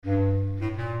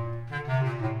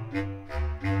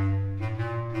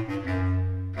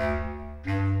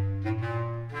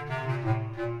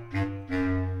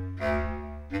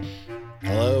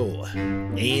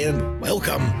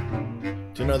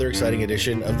another exciting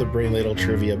edition of the Brain Ladle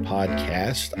Trivia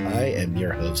Podcast. I am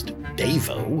your host,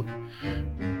 Davo.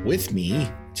 With me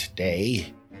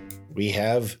today, we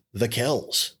have the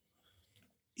Kells.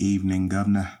 Evening,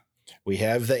 Governor. We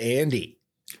have the Andy.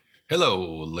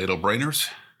 Hello, Ladle Brainers.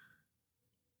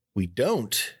 We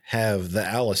don't have the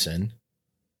Allison.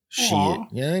 Yeah,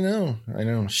 I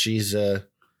know. She's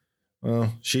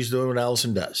she's doing what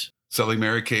Allison does. Selling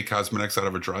Mary Kay Cosmetics out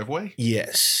of a driveway?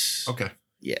 Yes. Okay.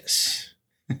 Yes.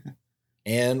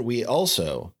 And we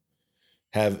also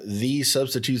have the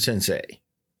substitute sensei,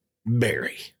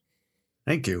 Barry.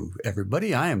 Thank you,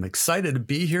 everybody. I am excited to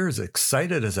be here, as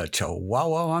excited as a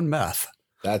chihuahua on meth.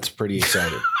 That's pretty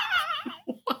exciting.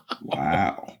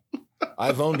 Wow.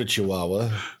 I've owned a chihuahua.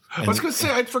 I was going to say,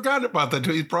 I'd forgotten about that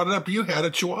until you brought it up. You had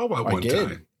a chihuahua one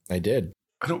time. I did.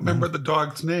 I don't remember the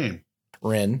dog's name.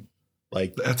 Ren.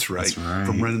 That's right.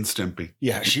 From Ren and Stimpy.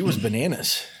 Yeah, she was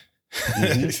bananas.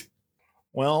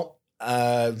 Well,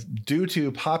 due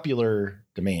to popular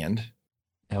demand,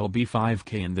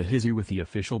 LB5K and the Hizzy with the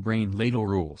official Brain Ladle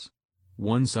rules.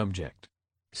 1 subject.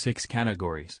 6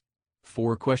 categories.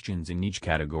 4 questions in each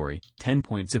category. 10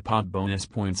 points a pop, bonus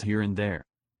points here and there.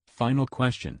 Final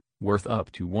question, worth up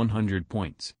to 100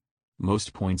 points.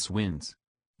 Most points wins.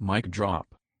 Mic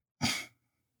drop. I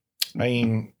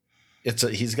mean,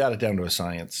 he's got it down to a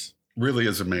science. Really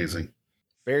is amazing.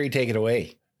 Barry, take it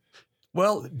away.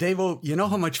 Well, Davo, you know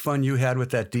how much fun you had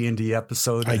with that D&D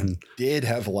episode? I did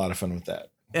have a lot of fun with that.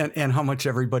 And how much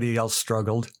everybody else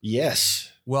struggled? Yes.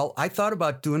 Well, I thought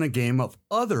about doing a game of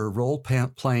other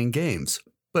role-playing games,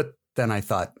 but then I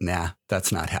thought, nah,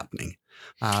 that's not happening.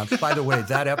 By the way,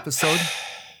 that episode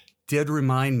did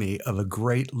remind me of a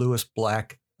great Lewis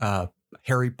Black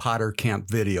Harry Potter camp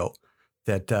video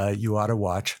that you ought to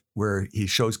watch, where he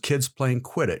shows kids playing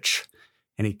Quidditch.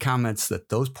 And he comments that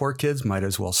those poor kids might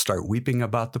as well start weeping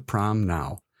about the prom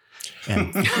now.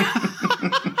 And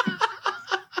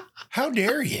how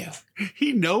dare you?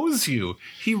 He knows you.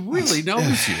 He really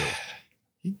knows you.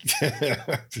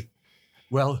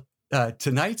 Well,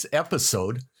 tonight's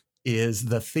episode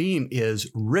the theme is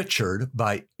Richard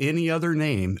by any other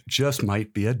name just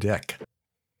might be a dick.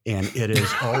 And it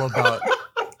is all about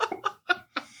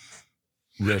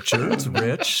Richards,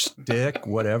 Rich, Dick,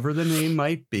 whatever the name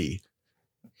might be.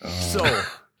 So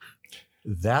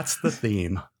that's the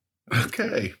theme.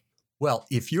 Okay. Well,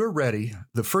 if you're ready,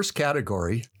 the first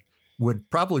category would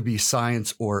probably be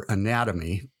science or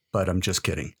anatomy, but I'm just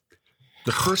kidding.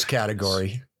 The first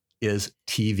category is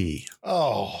TV.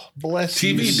 Oh, bless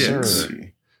TV you, dicks.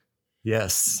 sir.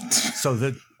 Yes. So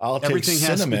that I'll take everything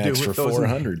has to do Cinemax with for those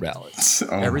 400 ballots.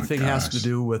 everything has to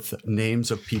do with names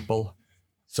of people.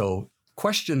 So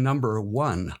question number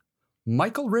 1,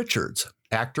 Michael Richards,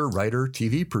 actor, writer,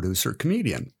 TV producer,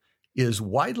 comedian, is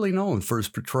widely known for his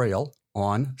portrayal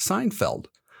on Seinfeld.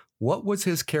 What was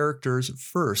his character's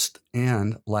first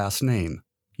and last name?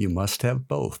 You must have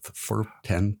both for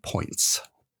 10 points.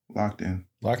 Locked in.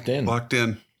 Locked in. Locked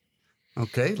in.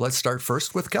 Okay, let's start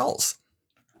first with Kells.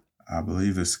 I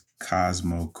believe it's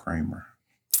Cosmo Kramer.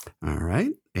 All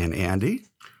right, and Andy?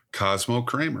 Cosmo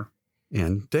Kramer.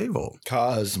 And Davo?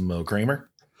 Cosmo Kramer.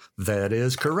 That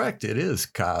is correct. It is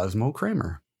Cosmo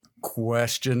Kramer.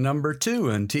 Question number 2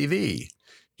 in TV.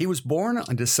 He was born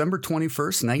on December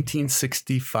 21st,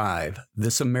 1965.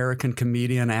 This American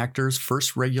comedian actor's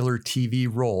first regular TV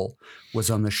role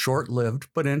was on the short-lived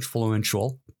but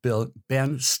influential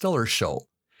Ben Stiller Show.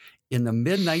 In the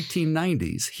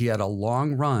mid-1990s, he had a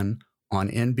long run on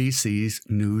NBC's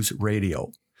News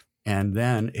Radio, and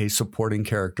then a supporting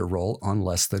character role on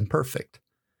Less Than Perfect.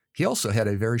 He also had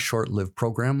a very short-lived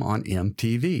program on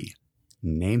MTV.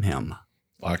 Name him.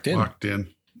 Locked in. Locked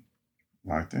in.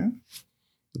 Locked in?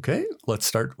 Okay, let's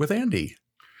start with Andy.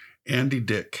 Andy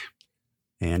Dick.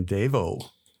 And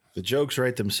Davo. The jokes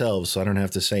write themselves, so I don't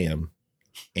have to say them.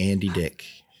 Andy Dick.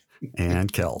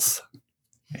 And Kels.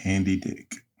 Andy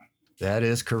Dick. That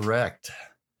is correct.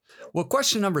 Well,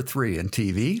 question number 3 in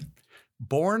TV.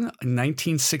 Born in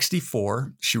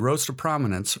 1964, she rose to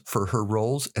prominence for her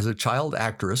roles as a child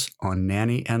actress on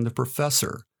Nanny and the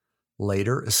Professor,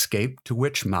 later escaped to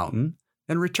Witch Mountain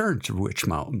and returned to Witch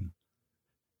Mountain.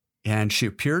 And she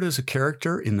appeared as a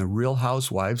character in The Real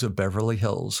Housewives of Beverly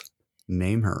Hills.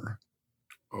 Name her.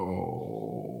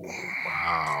 Oh,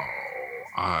 wow.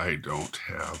 I don't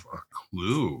have a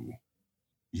clue.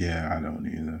 Yeah, I don't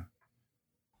either.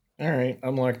 All right,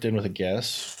 I'm locked in with a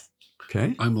guess.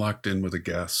 Okay. I'm locked in with a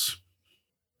guess.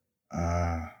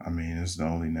 I mean, it's the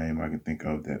only name I can think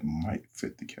of that might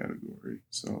fit the category.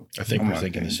 So I think I'm we're locked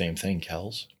thinking in. the same thing,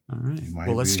 Kels. All right. It might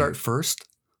Well, let's be. start first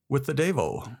with the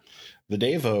Davo. The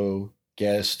Davo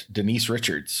guessed Denise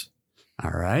Richards.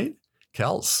 All right.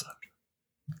 Kels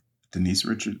Denise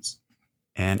Richards.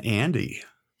 and Andy.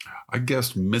 I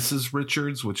guessed Mrs.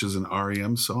 Richards, which is an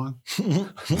REM song.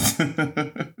 And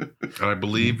I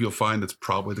believe you'll find it's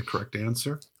probably the correct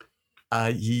answer.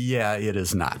 Yeah, it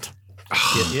is not.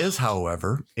 It is,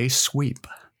 however, a sweep.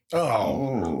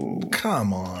 Oh,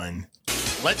 come on.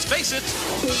 Let's face it,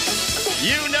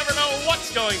 you never know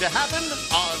what's going to happen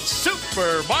on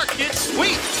Supermarket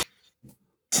Sweep.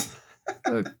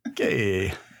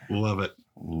 Okay. Love it.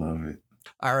 Love it.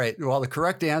 All right. Well, the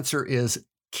correct answer is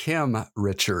Kim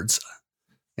Richards.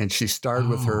 And she starred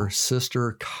with her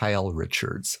sister, Kyle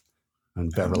Richards, on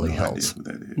Beverly I have no Hills.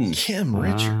 idea who that is. Kim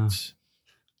Richards.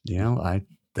 Yeah,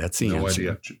 that's the No answer.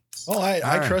 idea. Richards. Oh, I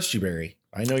All right. trust you, Barry.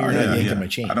 I know Oh, you're yeah, not yanking yeah. my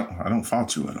chain. I don't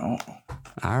fault you at all.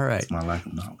 All right. It's my lack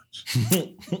of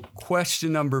knowledge.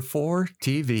 Question number 4,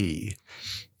 TV.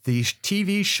 The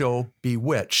TV show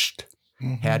Bewitched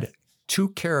had 2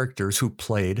 characters who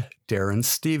played Darren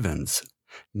Stevens.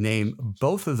 Name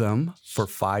both of them for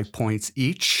 5 points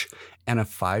each and a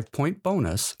 5-point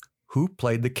bonus. Who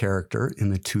played the character in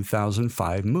the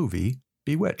 2005 movie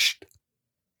Bewitched?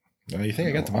 Oh, you think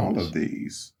I got the all bonus? of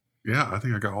these? Yeah, I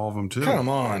think I got all of them too. Come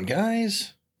on,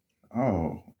 guys.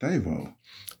 Oh, Davo.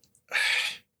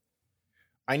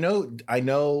 I know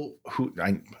who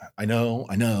I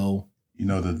know. You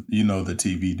know the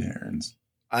TV Darrens.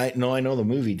 I know the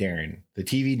movie Darren. The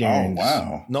TV Darren. Oh,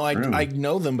 wow. No, I Really?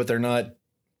 know them, but they're not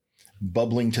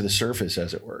bubbling to the surface,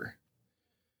 as it were.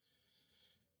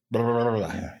 Blah, blah, blah,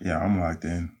 blah. Yeah, I'm locked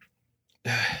in.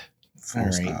 Full All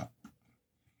right. stop.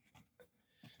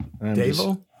 I'm just-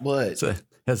 Davo? What?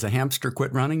 Has the hamster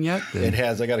quit running yet? It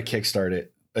has. I got to kickstart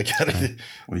it. I got to.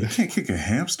 Well, you can't kick a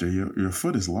hamster. Your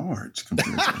foot is large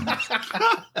compared to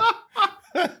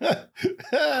a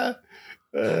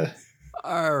hamster.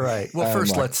 All right. Well,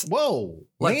 first let's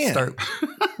man. start.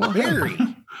 Well, Barry.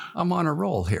 I'm on a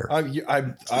roll here.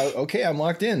 Okay. I'm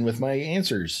locked in with my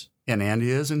answers. And Andy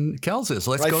is and Kels is.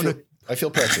 Let's go to. I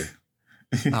feel pressure.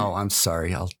 Oh, I'm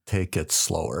sorry. I'll take it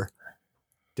slower.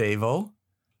 Davo.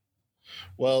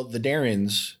 Well, the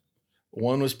Darrens,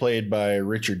 one was played by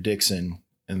Richard Dixon,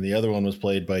 and the other one was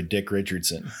played by Dick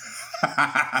Richardson.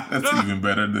 That's even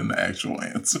better than the actual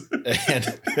answer. And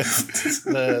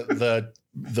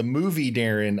the movie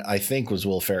Darren, I think, was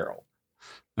Will Ferrell.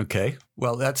 Okay.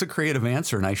 Well, that's a creative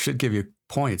answer, and I should give you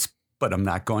points, but I'm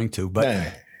not going to.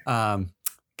 But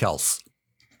Kels.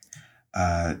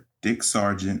 Dick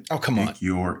Sargent. Oh, come on. Dick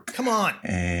York. Come on.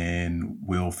 And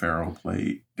Will Ferrell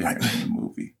played Darren in the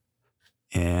movie.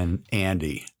 And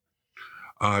Andy.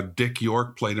 Dick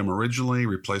York played him originally,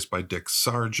 replaced by Dick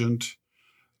Sargent.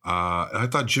 I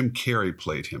thought Jim Carrey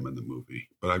played him in the movie,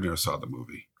 but I never saw the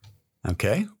movie.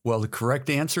 Okay. Well, the correct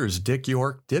answer is Dick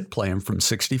York did play him from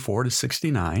 64 to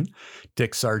 69.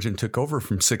 Dick Sargent took over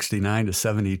from 69 to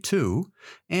 72.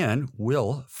 And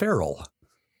Will Ferrell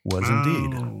was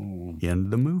indeed in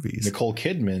the movies. Nicole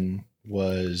Kidman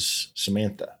was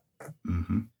Samantha.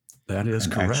 Mm-hmm. That is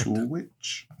An correct. actual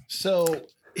witch. So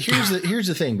here's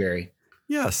the thing, Barry.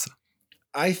 Yes.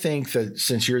 I think that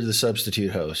since you're the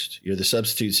substitute host, you're the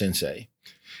substitute sensei.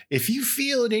 If you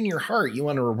feel it in your heart, you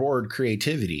want to reward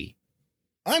creativity.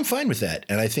 I'm fine with that.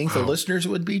 And I think the listeners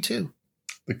would be too.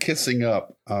 The kissing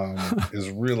up is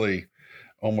really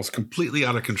almost completely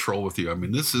out of control with you. I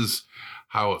mean, this is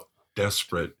how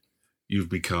desperate you've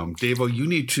become. Davo, you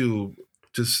need to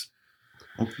just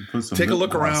take a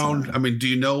look around. I mean, do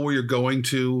you know where you're going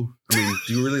to? I mean,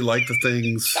 do you really like the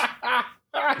things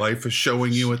life is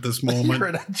showing you at this moment? You're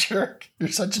a jerk. You're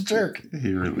such a jerk.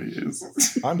 He really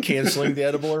is. I'm canceling the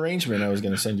edible arrangement I was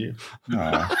going to send you.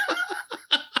 Aw.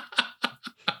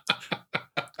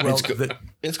 Well,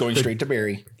 It's going straight to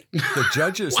Barry. the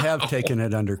judges have taken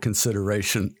it under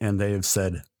consideration and they have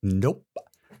said, nope.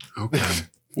 Okay.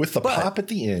 With the But- pop at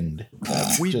the end.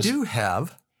 We Just- do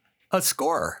have a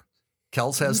score.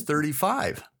 Kels has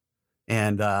 35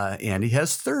 and Andy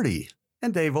has 30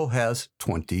 and Davo has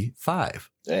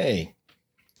 25. Hey.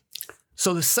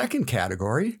 So the second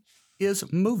category is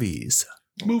movies.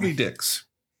 Movie dicks.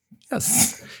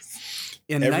 Yes.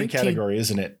 In Every category,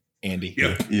 isn't it, Andy?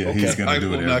 Yep. Yeah, Okay. he's going I to do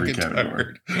will it not every get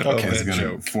category. tired Okay. of He's that going to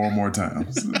joke. 4 more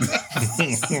times.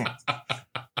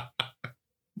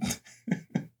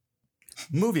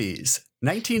 Movies.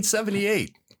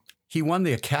 1978. He won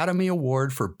the Academy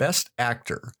Award for Best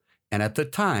Actor. And at the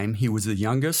time, he was the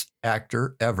youngest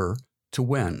actor ever to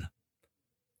win.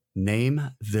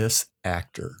 Name this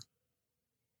actor.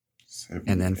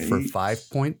 And then for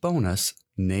 5-point bonus,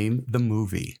 name the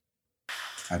movie.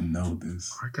 I know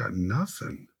this. I got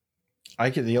nothing.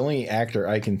 The only actor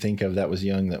I can think of that was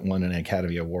young that won an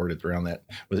Academy Award around that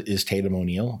is Tatum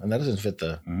O'Neal, and that doesn't fit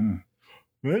the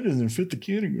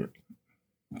category.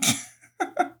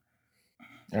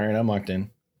 All right, I'm locked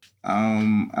in.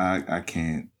 I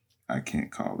can't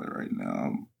call it right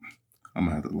now. I'm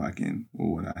gonna have to lock in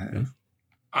with what I have.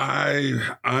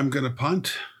 I'm gonna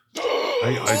punt.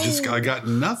 I got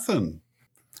nothing.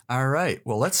 All right.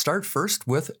 Well, let's start first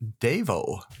with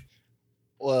Davo.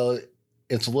 Well,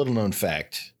 it's a little known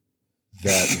fact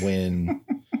that when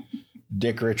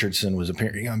Dick Richardson was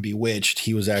appearing on Bewitched,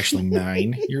 he was actually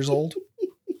 9 years old.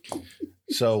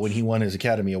 So when he won his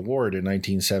Academy Award in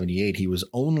 1978, he was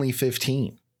only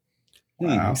 15.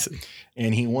 Wow.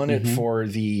 And he won it for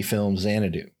the film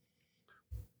Xanadu.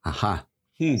 Aha.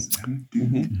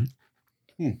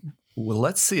 Well,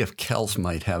 let's see if Kels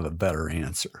might have a better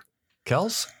answer.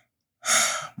 Kels?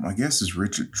 My guess is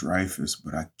Richard Dreyfuss,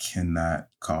 but I cannot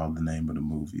call the name of the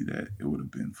movie that it would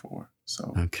have been for.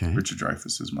 So Okay. Richard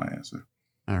Dreyfuss is my answer.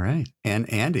 All right.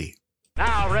 And Andy?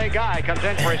 Now Ray Guy comes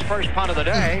in for his first punt of the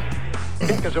day.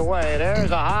 Kick is away.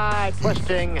 There's a high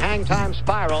twisting hang time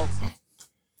spiral.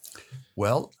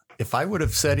 Well, if I would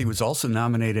have said he was also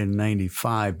nominated in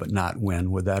 95 but not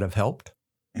win, would that have helped?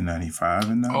 In 95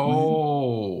 and that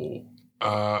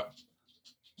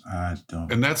I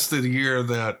don't. And that's the year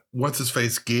that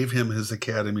What's-His-Face gave him his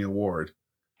Academy Award.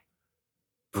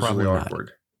 It was Probably really not.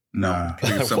 awkward. Nah. Can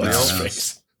I think of somebody What's else? his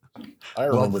face? I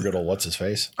remember good old what's his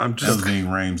face. I'm That was just Ving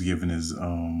Rhames giving his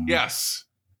yes.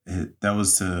 That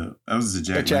was to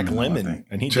Jack Jack Lemmon, I Lemmon, think.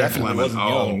 and he Jack definitely Lemmon. wasn't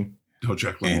Oh. young. No,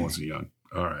 Jack Lemmon And- wasn't young.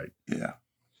 All right. Yeah.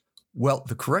 Well,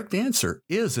 the correct answer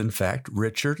is, in fact,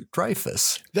 Richard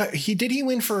Dreyfuss. Did he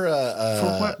win for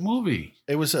For what movie?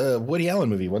 It was a Woody Allen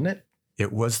movie, wasn't it?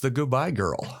 It was The Goodbye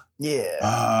Girl. Yeah.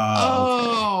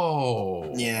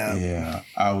 Oh, Yeah. Yeah.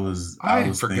 I was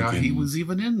forgot thinking, he was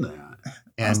even in that.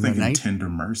 I was And thinking the, Tender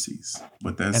Mercies,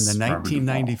 but that's and the Robert Duvall.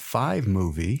 1995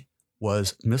 movie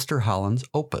was Mr. Holland's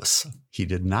Opus. He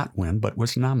did not win, but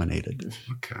was nominated.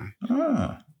 Okay.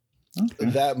 Ah. Okay.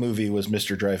 That movie was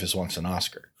Mr. Dreyfuss Wants an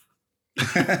Oscar.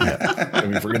 I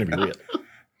mean, if we're going to be real.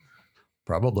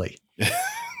 Probably.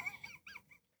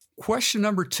 Question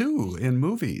number 2 in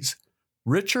movies.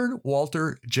 Richard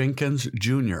Walter Jenkins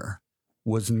Jr.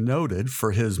 was noted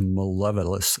for his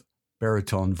mellifluous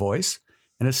baritone voice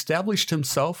and established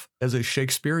himself as a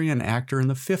Shakespearean actor in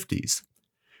the 50s.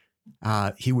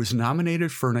 He was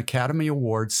nominated for an Academy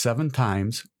Award 7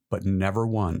 times, but never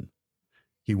won.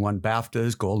 He won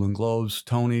BAFTAs, Golden Globes,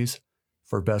 Tonys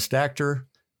for Best Actor,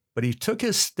 but he took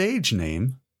his stage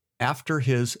name after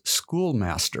his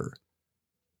schoolmaster.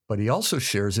 But he also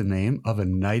shares a name of a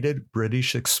knighted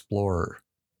British explorer.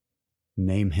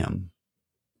 Name him.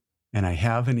 And I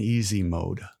have an easy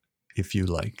mode, if you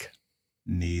like.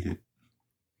 Needed.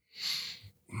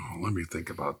 Oh, let me think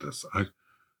about this.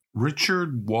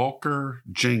 Richard Walker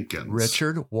Jenkins.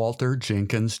 Richard Walter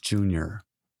Jenkins Jr.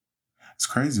 It's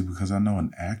crazy because I know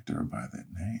an actor by that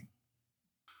name.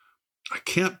 I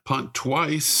can't punt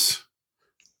twice.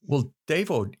 Well,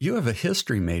 Davo, you have a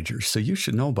history major, so you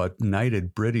should know about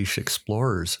knighted British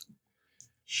explorers.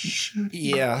 Shit.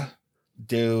 Yeah.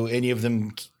 Do any of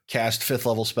them cast 5th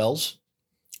level spells?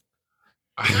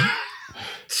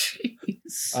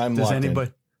 Jeez. I'm Does locked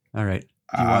anybody? All right. Do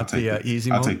you I'll want take the easy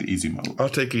mode? I'll take the easy mode. I'll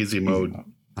take easy mode.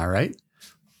 All right.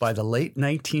 By the late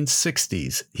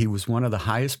 1960s, he was one of the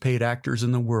highest paid actors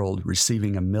in the world,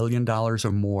 receiving $1 million or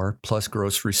more plus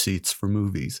gross receipts for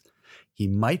movies. He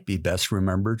might be best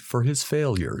remembered for his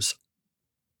failures.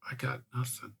 I got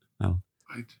nothing. Oh.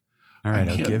 I All right,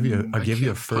 I'll can't- give you I a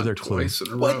can't further punt clue. Twice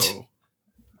in a What? row.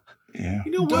 Yeah.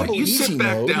 You know what? Double You easy sit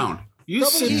back mode. down. You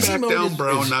Double sit easy back mode down, is-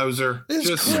 brown is- noser. This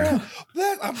Just crap,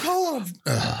 that I'm calling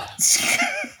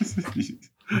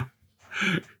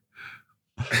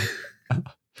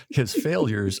His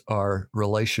failures are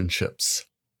relationships.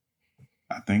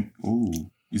 I think.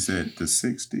 Ooh, you said the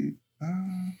 60.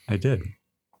 I did.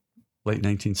 Late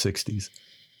 1960s.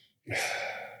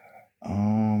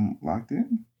 Locked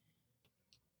in.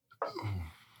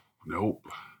 nope.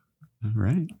 All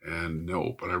right. And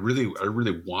no, but I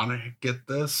really want to get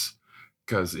this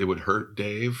because it would hurt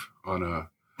Dave on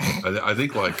I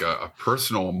think like a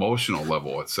personal, emotional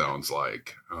level. It sounds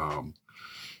like, and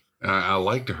I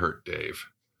like to hurt Dave,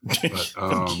 but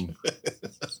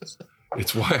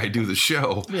it's why I do the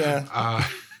show. Yeah.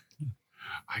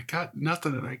 I got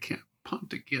nothing, and I can't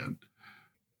punt again.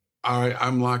 All right,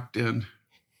 I'm locked in.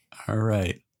 All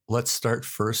right. Let's start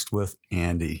first with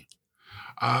Andy.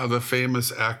 The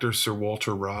famous actor Sir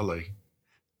Walter Raleigh.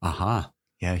 Aha.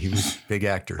 Yeah, he was a big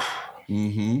actor.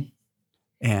 Mm-hmm.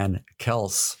 And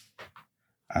Kels.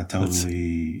 I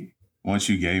totally once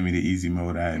you gave me the easy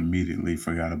mode, I immediately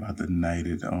forgot about the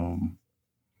Knighted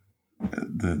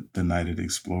the Knighted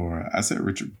Explorer. I said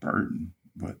Richard Burton,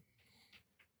 but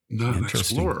Not an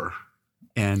Interesting. explorer.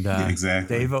 And yeah,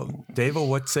 exactly. Davo,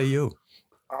 what say you?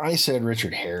 I said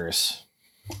Richard Harris.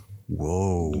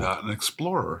 Whoa. Not an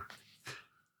explorer.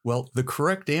 Well, the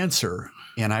correct answer,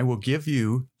 and I will give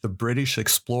you the British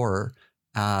explorer,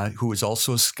 who was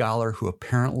also a scholar who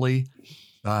apparently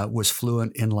was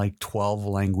fluent in like 12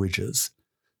 languages.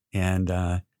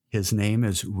 And his name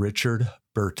is Richard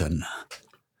Burton.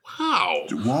 Wow.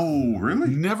 Whoa, really?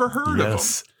 Never heard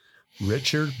Yes,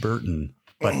 Richard Burton.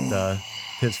 But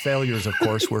his failures, of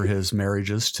course, were his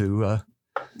marriages to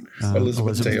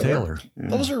Elizabeth Taylor. Yeah.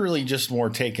 Those are really just more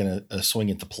taking a swing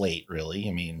at the plate, really.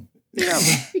 I mean,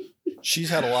 she's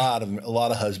had a lot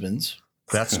of husbands.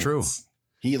 That's true.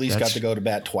 He at least got That's- to go to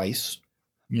bat twice,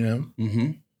 you know? of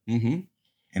them. Mm-hmm.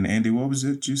 And Andy, what was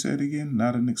it you said again?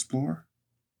 Not an explorer?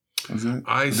 Was it?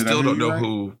 I Did still hear don't you know right?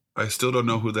 who. I still don't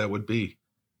know who that would be.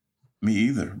 Me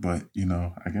either, but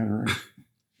I got it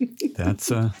right.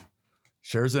 That's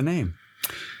shares a name.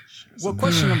 Well,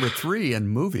 question number 3 in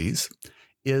movies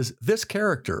is this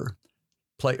character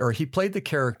he played the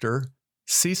character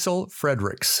Cecil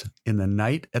Fredericks in the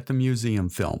Night at the Museum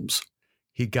films.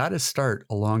 He got his start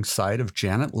alongside of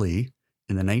Janet Leigh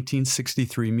in the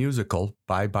 1963 musical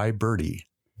Bye Bye Birdie.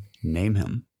 Name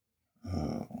him.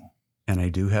 Oh, And I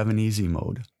do have an easy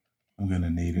mode. I'm gonna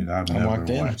need it. I've I'm never locked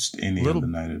in. watched any Little- of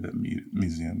the Night at the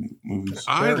Museum movies.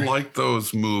 I Very- like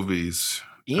those movies.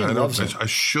 Ian loves them. I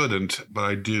shouldn't, but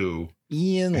I do.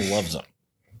 Ian loves them.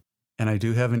 And I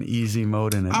do have an easy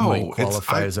mode, and it Oh, might it's-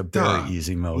 qualify as a very duh.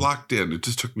 easy mode. Locked in. It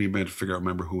just took me a minute to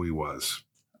remember who he was.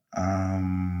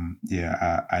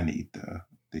 Yeah, I need the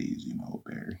easy mode,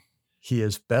 Barry. He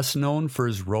is best known for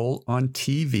his role on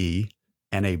TV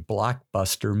and a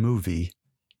blockbuster movie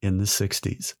in the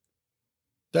 60s.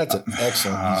 That's an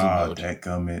excellent easy mode.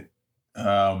 Dadgummit.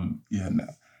 No.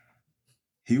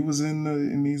 He was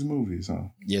in these movies, huh?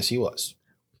 Yes, he was.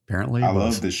 Apparently, I he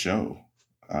was. love this show.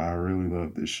 I really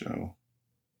love this show.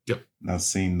 Yep. And I've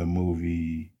seen the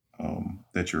movie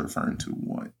that you're referring to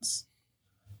once,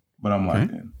 but I'm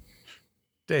locked in.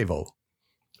 Davo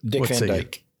Dick What Van say you?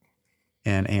 Dyke.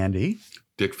 and Andy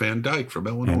Dick Van Dyke from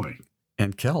Illinois.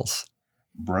 and Kels.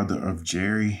 Brother of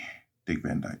Jerry, Dick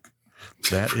Van Dyke.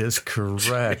 That is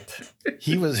correct.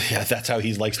 He was, yeah, that's how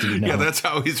he likes to be known. Yeah, that's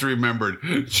how he's remembered.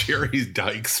 Jerry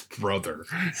Dyke's brother.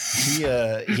 He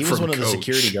was From one of the Coach.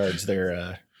 security guards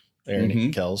there, Aaron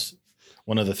Mhm. Kells.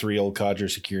 One of the 3 old codger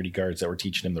security guards that were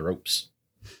teaching him the ropes.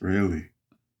 Really?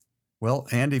 Well,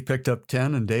 Andy picked up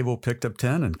 10 and Davo picked up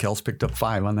 10 and Kels picked up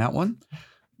 5 on that one.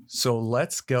 So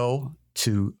let's go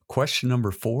to question number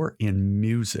 4 in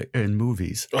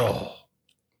movies. Oh,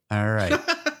 All right.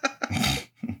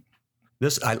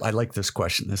 I like this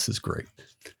question. This is great.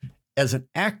 As an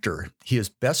actor, he is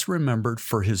best remembered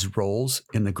for his roles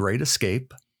in The Great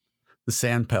Escape, The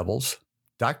Sand Pebbles,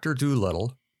 Dr.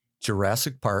 Dolittle,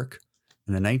 Jurassic Park,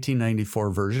 and the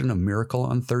 1994 version of Miracle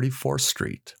on 34th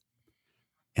Street.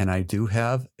 And I do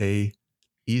have a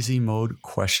easy mode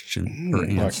question or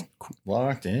answer.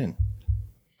 locked in. Ah.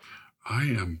 I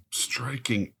am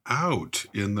striking out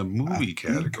in the movie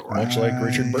category. Much like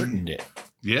Richard Burton did.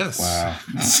 Yes. Wow.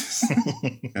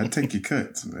 Gotta take your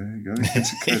cuts, man. Gotta get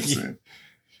your cuts in.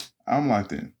 I'm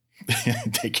locked in.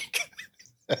 Take it.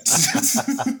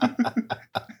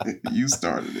 You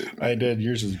started it. I did.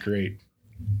 Yours was great.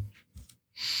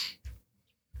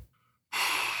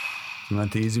 You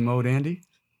want the easy mode, Andy?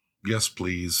 Yes,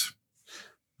 please.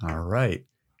 All right.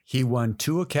 He won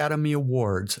 2 Academy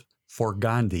Awards for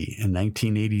Gandhi in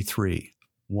 1983.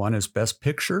 One as Best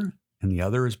Picture and the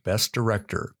other as Best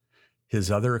Director.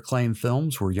 His other acclaimed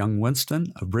films were Young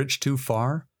Winston, A Bridge Too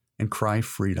Far, and Cry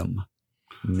Freedom.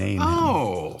 Name him.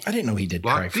 Oh, I didn't know he did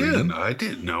Cry locked Freedom. in. I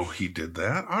didn't know he did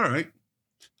that. All right.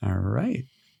 All right.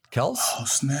 Kels? Oh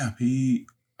snap!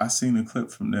 I seen a clip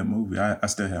from that movie. I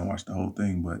still haven't watched the whole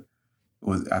thing, but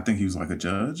I think he was like a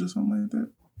judge or something like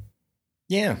that.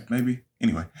 Yeah. Maybe.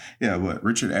 Anyway, yeah. But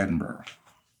Richard Attenborough.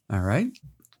 All right.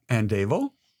 And Davo?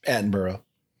 Attenborough.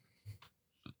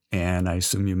 And I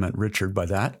assume you meant Richard by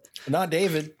that. Not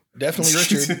David. Definitely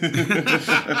Richard.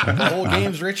 The whole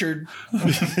game's Richard.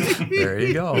 There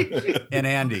you go. And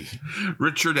Andy?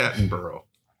 Richard Attenborough.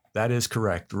 That is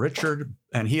correct. Richard,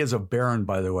 and he is a baron,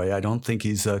 by the way. I don't think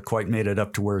he's quite made it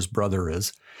up to where his brother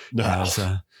is. No.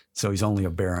 So he's only a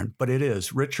baron. But it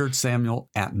is Richard Samuel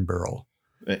Attenborough.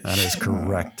 That is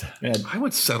correct. Yeah, I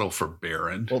would settle for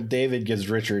Baron. well, David gives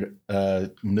Richard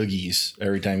noogies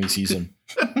every time he sees him.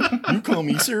 You call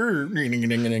me sir.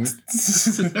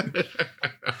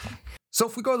 So So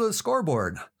if we go to the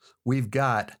scoreboard, we've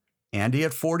got Andy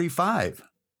at 45,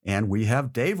 and we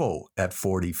have Davo at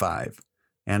 45,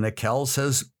 and the Kels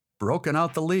has broken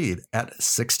out the lead at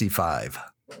 65.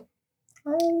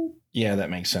 Yeah,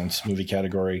 that makes sense. Movie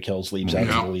category, Kells leaps out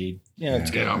Yeah. to the lead. Yeah, it's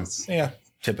good. Yeah,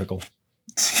 typical.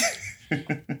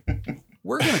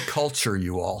 We're going to culture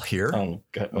you all here Oh,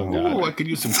 God. Oh, Oh, God. I could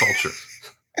use some culture.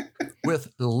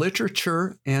 with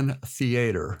literature and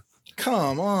theater.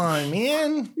 Come on,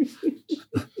 man.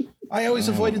 I always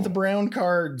avoided the brown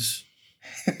cards.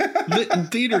 Lit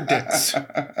and theater dicks.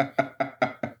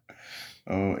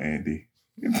 Oh, Andy.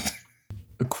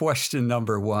 Question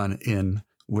number 1 in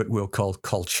what we'll call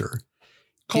culture.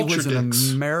 He Culture was an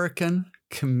dicks. American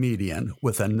comedian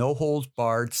with a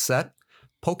no-holds-barred set,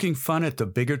 poking fun at the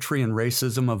bigotry and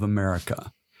racism of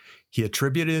America. He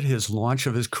attributed his launch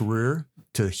of his career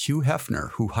to Hugh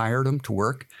Hefner, who hired him to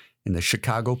work in the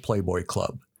Chicago Playboy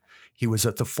Club. He was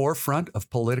at the forefront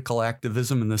of political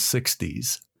activism in the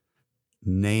 60s.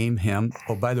 Name him.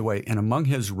 Oh, by the way, and among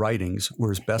his writings were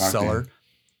his bestseller,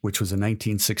 which was a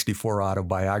 1964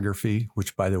 autobiography,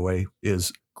 which, by the way,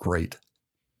 is great.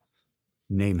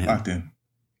 Name him. Locked in.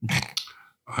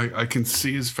 I can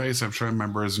see his face. I'm trying to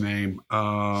remember his name.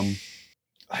 I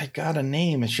got a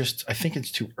name. It's just, I think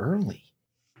it's too early.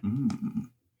 Mm.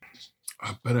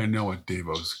 I bet I know what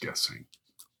Davo's guessing.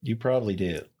 You probably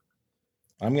do.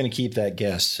 I'm going to keep that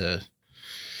guess.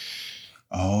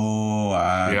 Oh,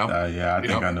 I think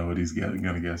Yep. I know what he's going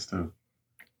to guess too.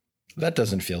 That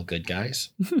doesn't feel good, guys.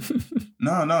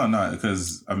 No,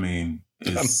 because, I mean,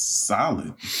 it's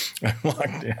solid. I'm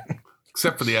locked in.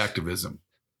 Except for the activism.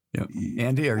 Yep.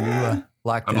 Andy, are you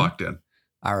locked I'm in? locked in.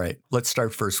 All right. Let's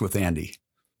start first with Andy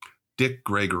Dick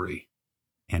Gregory.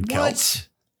 and Kels.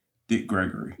 Dick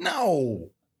Gregory. No.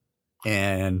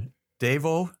 And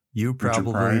Davo, you Richard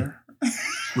probably. Pryor.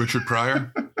 Richard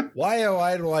Pryor. Why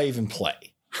do I even play?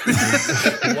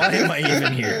 Why am I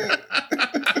even here?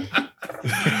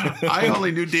 I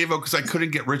only knew Davo because I couldn't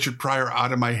get Richard Pryor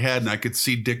out of my head, and I could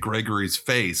see Dick Gregory's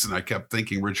face, and I kept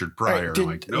thinking Richard Pryor. Right, I'm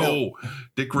like, no,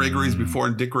 Dick Gregory's before,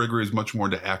 and Dick Gregory is much more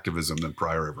into activism than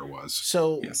Pryor ever was.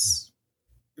 So Yes.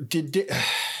 did Dick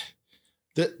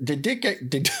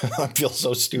I feel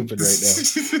so stupid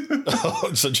right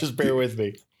now. So just bear with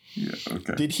me. Yeah,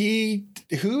 okay.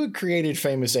 Who created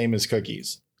Famous Amos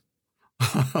cookies?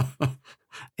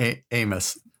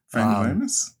 Amos.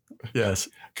 Famous? Yes.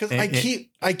 Because And-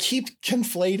 I keep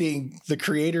conflating the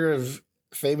creator of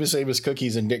Famous Amos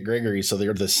cookies and Dick Gregory, so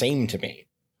they're the same to me.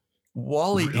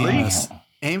 Wally Really? Amos.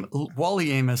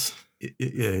 Wally Amos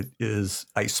is,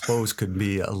 I suppose, could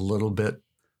be a little bit,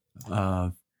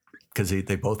 because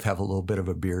they both have a little bit of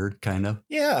a beard, kind of.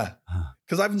 Yeah,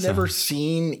 because I've never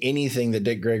seen anything that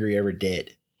Dick Gregory ever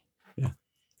did.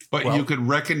 But Well- you could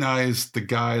recognize the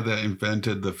guy that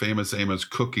invented the Famous Amos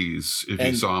cookies if you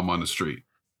And- saw him on the street.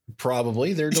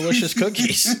 Probably they're delicious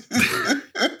cookies.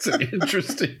 That's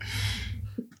interesting.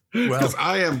 Well, Because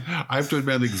I have to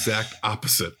admit the exact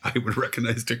opposite. I would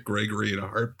recognize Dick Gregory in a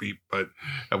heartbeat, but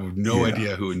I have no Yeah.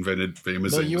 idea who invented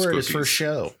Famous Well, Amos you were at cookies. his first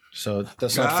show, so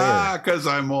that's not fair. Because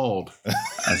I'm old.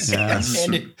 That's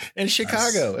And true. in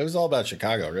Chicago, it was all about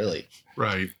Chicago, really.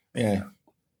 Right. Yeah.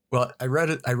 well, I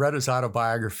read his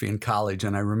autobiography in college,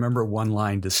 and I remember one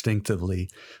line distinctively: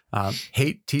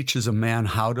 "Hate teaches a man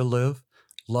how to live.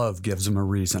 Love gives him a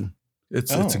reason."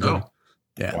 It's a good, Oh.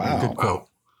 Wow. good quote.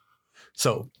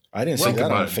 So I didn't Think see that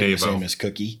on about a it, Famous Davo. Amos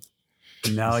cookie.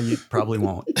 now you probably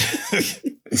won't.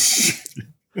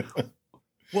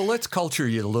 Well, let's culture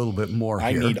you a little bit more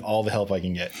I here. need all the help I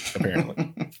can get,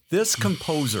 apparently. This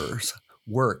composer's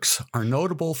works are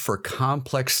notable for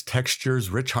complex textures,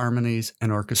 rich harmonies, and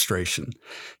orchestration.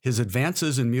 His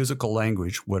advances in musical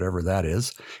language, whatever that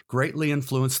is, greatly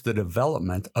influenced the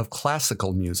development of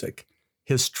classical music.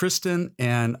 His Tristan,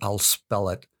 and I'll spell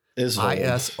it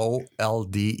Isolde.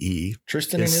 Isolde,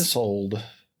 Tristan is- and Isolde.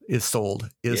 Isolde,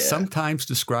 is Yeah. sometimes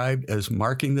described as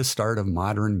marking the start of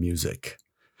modern music.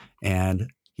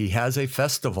 And he has a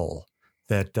festival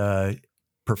that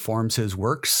performs his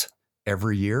works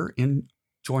every year in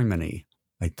Germany.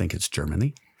 I think it's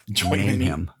Germany. Name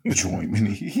him. Join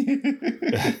me.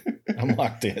 I'm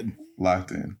locked in.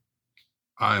 Locked in.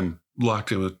 I'm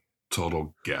locked in with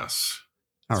total guess.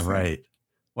 All right.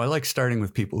 Well, I like starting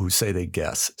with people who say they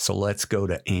guess. So let's go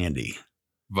to Andy.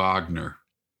 Wagner,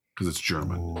 because it's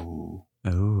German. Oh.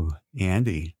 Oh,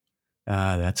 Andy.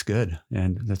 That's good.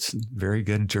 And that's very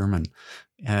good German.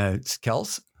 It's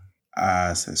Kels.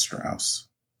 I said Strauss.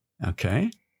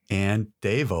 Okay. And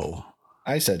Davo.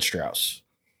 I said Strauss.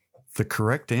 The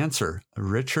correct answer,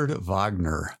 Richard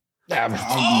Wagner.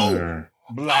 Wagner.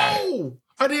 Oh!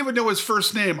 I didn't even know his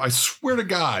first name. I swear to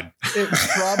God. It was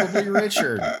probably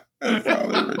Richard.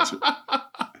 Probably Richard.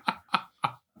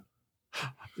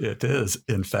 It is,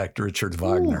 in fact, Richard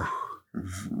Wagner.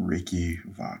 Ricky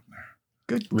Wagner.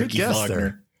 Good Ricky guess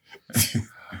Wagner. there.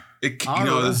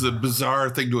 This is a bizarre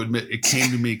thing to admit. It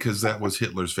came to me because that was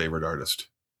Hitler's favorite artist.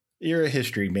 You're a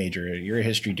history major. You're a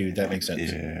history dude. That makes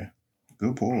sense. Yeah.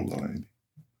 Good pull, Lloyd.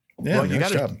 Yeah, Well,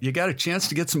 nice job. you got a chance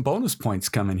to get some bonus points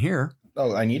coming here.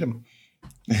 Oh, I need him.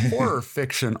 Horror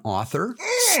fiction author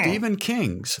Stephen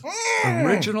King's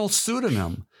original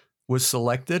pseudonym was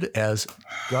selected as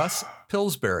Gus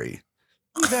Pillsbury.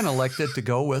 He then elected to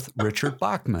go with Richard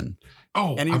Bachman.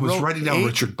 Oh, And he I was wrote writing down 8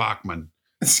 Richard Bachman.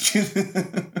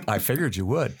 I figured you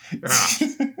would.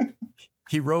 Yeah.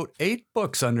 He wrote 8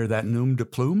 books under that nom de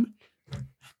plume,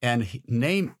 and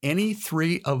name any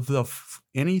three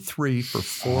for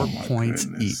 4 points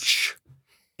goodness. each.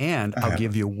 And I'll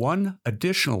give you 1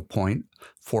 additional point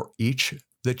for each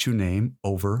that you name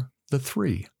over the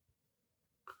 3.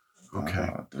 Okay.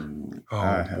 Dude. Oh,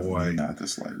 I have boy. not the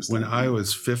slightest When idea. I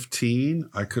was 15,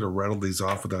 I could have rattled these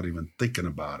off without even thinking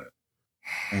about it.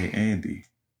 Hey, Andy.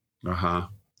 Uh-huh.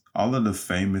 All of the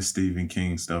famous Stephen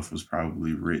King stuff was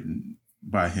probably written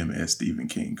by him as Stephen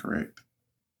King, correct?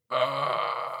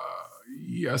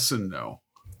 Yes and no.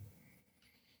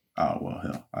 Oh, well,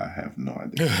 hell. I have no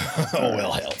idea. Oh,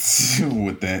 well, hell.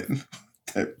 With that.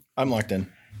 I'm locked in.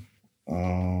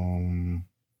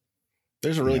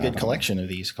 There's a really Yeah, I good don't collection of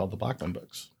these called the Bachman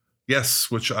books.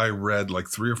 Yes, which I read like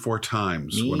 3 or 4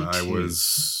 times Me when I too.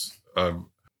 was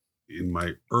in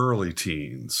my early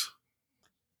teens.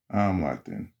 I'm locked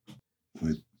in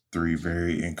with 3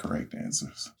 very incorrect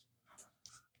answers.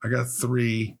 I got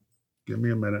 3. Give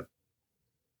me a minute.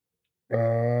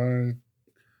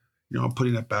 I'm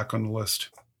putting it back on the list.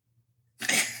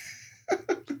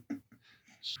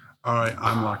 All right,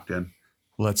 I'm locked in.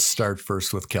 Let's start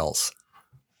first with Kels.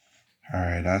 All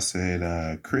right, I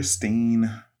said Christine,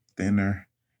 Thinner,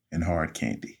 and Hard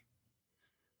Candy.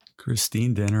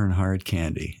 Christine Dinner and Hard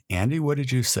Candy. Andy, what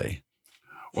did you say?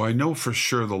 Well, I know for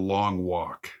sure The Long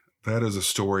Walk. That is a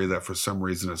story that for some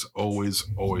reason has always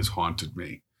haunted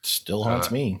me. Still haunts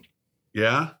me.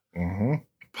 Yeah? Mm-hmm.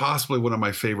 Possibly one of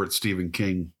my favorite Stephen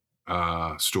King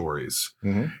stories.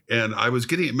 Mm-hmm. And I was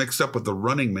getting it mixed up with The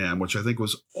Running Man, which I think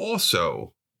was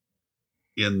also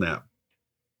in that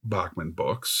Bachman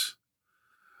books.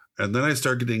 And then I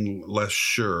started getting less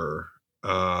sure.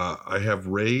 I have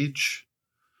Rage,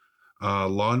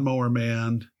 Lawnmower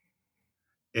Man,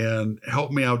 and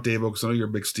help me out, Dave, because I know you're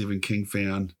a big Stephen King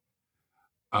fan.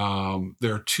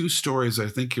 There are 2 stories I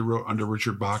think he wrote under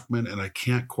Richard Bachman, and I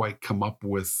can't quite come up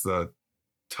with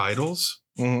titles.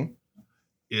 Mm-hmm.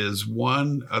 Is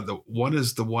one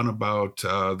is the one about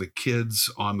the kids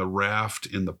on the raft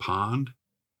in the pond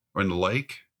or in the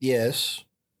lake? Yes.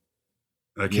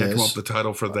 And I can't come Yes. up with the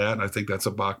title for that. And I think that's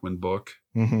a Bachman book.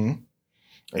 Mm-hmm.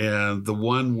 And the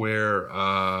one where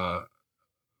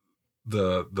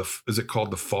is it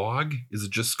called The Fog? Is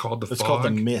it just called The Fog? It's called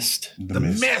The Mist. The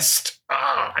Mist.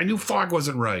 I knew Fog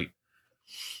wasn't right.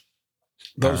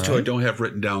 Those All 2 I right. don't have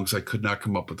written down because I could not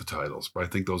come up with the titles, but I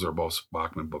think those are both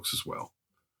Bachman books as well.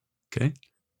 Okay.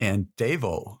 And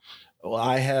Davo. Well,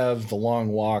 I have The Long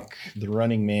Walk, The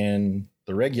Running Man,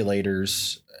 The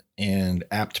Regulators, and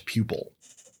Apt Pupil.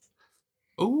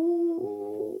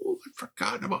 Oh, I'd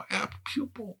forgotten about Apt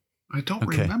Pupil. I don't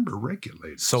Okay. remember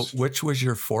Regulators. So which was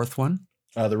your 4th one?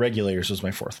 The Regulators was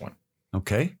my 4th one.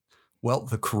 Okay. Well,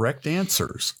 the correct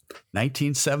answers.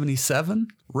 1977,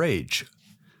 Rage.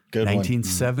 Good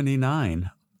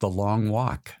 1979, The Long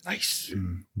Walk. one. Nice.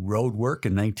 Roadwork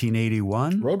in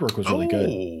 1981. Roadwork was really good.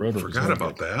 Oh, Roadwork was forgot really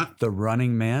about good. that. The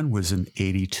Running Man was in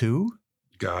 82.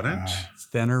 Got it.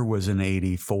 Thinner was in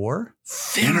 84.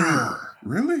 Thinner.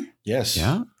 Really? Yes.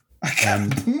 Yeah. I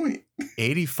got a point.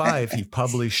 85, he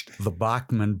published the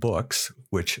Bachman books,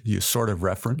 which you sort of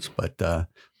reference, but that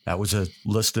was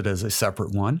listed as a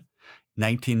separate one.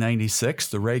 1996,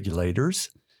 The Regulators.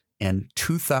 And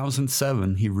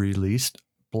 2007, he released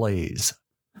Blaze.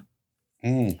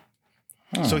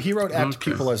 So he wrote Apt Okay.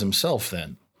 Pupil as himself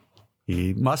then.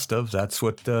 He must have. That's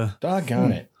what.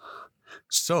 Doggone it.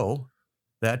 So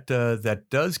that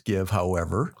does give,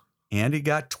 however, Andy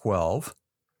got 12,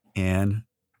 and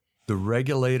the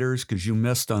Regulators, because you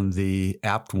missed on the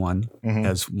Apt one Mhm.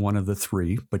 as one of the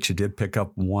 3, but you did pick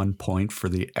up 1 point for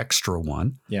the extra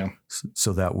one. Yeah.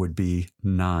 So that would be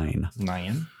 9.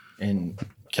 9. And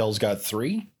Kel's got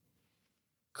 3.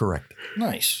 Correct.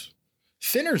 Nice.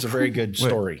 Thinner's a very good Wait.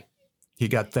 story. He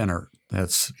got Thinner.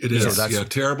 That's It is. So that's, Yeah,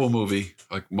 terrible movie,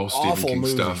 like most Awful Stephen King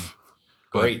movie. stuff.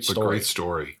 Great but story. great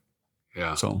story.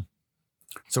 Yeah. So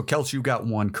So, Kels, you got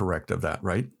one correct of that,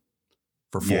 right?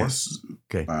 For 4? Yes.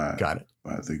 Okay, By, got it.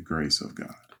 by the grace of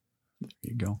God. There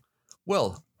you go.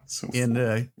 Well, So in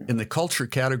the culture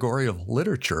category of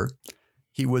literature,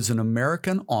 he was an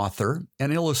American author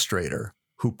and illustrator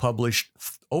who published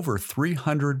over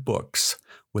 300 books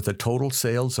with a total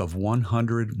sales of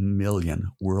 100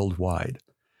 million worldwide.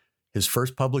 His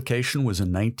first publication was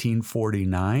in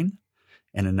 1949,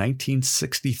 and in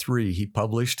 1963, he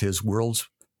published his world's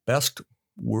best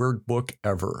word book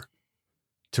ever,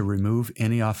 To Remove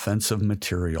Any Offensive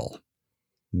Material.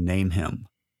 Name him.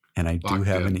 And I do Locked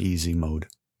have in. an easy mode.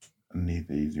 I need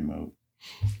the easy mode.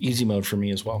 Easy mode for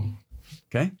me as well.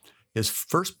 Okay. His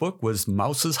first book was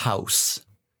Mouse's House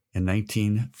in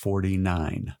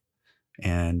 1949.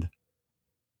 And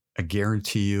I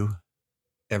guarantee you,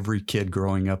 every kid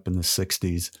growing up in the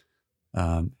 60s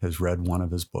has read one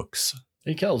of his books.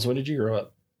 Hey, Kels, when did you grow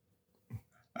up?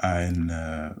 I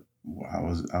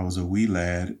was a wee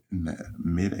lad in the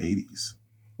mid 80s.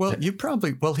 Well,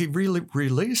 he really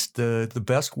released the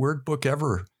best word book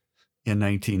ever in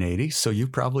 1980. So you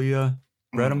probably read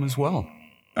them as well.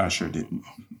 I sure didn't,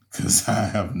 because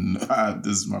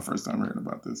this is my first time hearing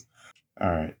about this.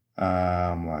 All right,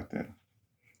 I'm locked in.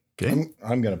 Okay.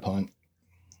 I'm going to punt.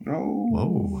 Oh,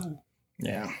 Whoa.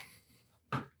 Yeah.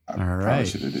 I All probably right.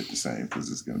 should have did the same because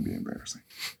it's going to be embarrassing.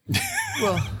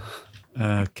 Well,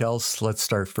 Kels, let's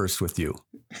start first with you.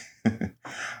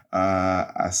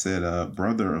 I said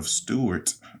brother of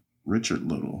Stuart, Richard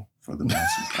Little, for the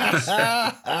Mouse's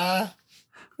House.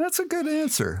 That's a good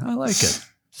answer. I like it.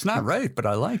 It's not right, but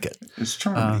I like it. It's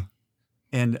charming.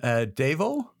 And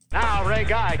Davo? Now Ray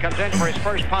Guy comes in for his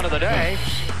first punt of the day.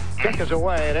 Kick is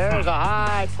away. There's a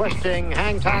high twisting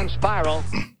hang time spiral.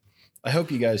 I hope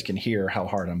you guys can hear how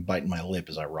hard I'm biting my lip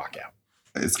as I rock out.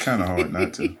 It's kind of hard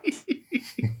not to.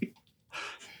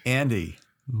 Andy,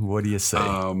 what do you say?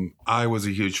 I was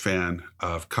a huge fan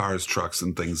of cars, trucks,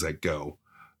 and things that go.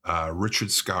 Richard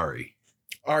Scarry.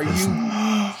 Are you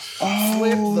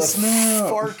flip the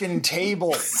fucking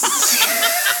table?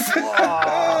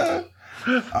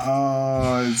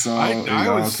 Oh, it's all. I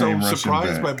was so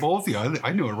surprised by both of you.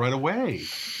 I knew it right away.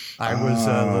 I was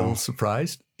a little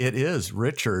surprised. It is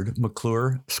Richard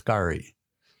McClure Scarry.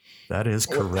 That is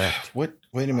correct. What?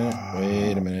 Wait a minute.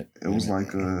 Wait a minute. It was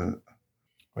like a.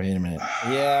 Wait a minute.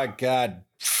 Yeah, God,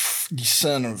 you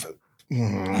son of. You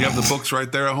have the books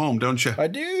right there at home, don't you? I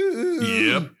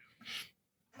do.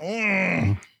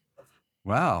 Yep.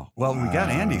 Wow. Well, we got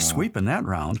Andy sweeping that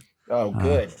round. Oh,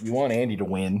 good. You want Andy to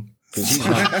win because he's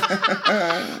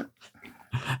not.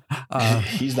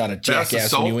 He's not a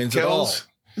jackass when he wins at all.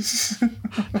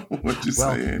 What'd you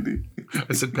say, Andy?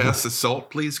 I said, pass the salt,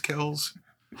 please, Kels.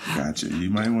 Gotcha. You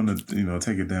might want to,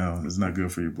 take it down. It's not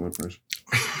good for your blood pressure.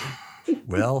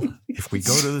 Well, if we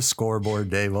go to the scoreboard,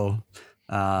 Davo,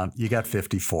 you got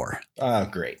 54. Oh,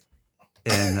 great.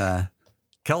 And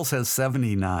Kels has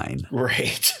 79.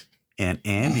 Great. And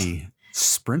Andy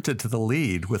sprinted to the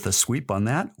lead with a sweep on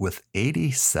that with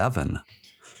 87.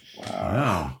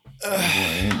 Wow. Boy,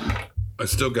 Andy. I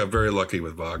still got very lucky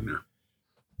with Wagner.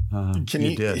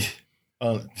 You did.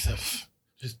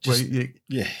 Just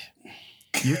yeah.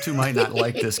 You two might not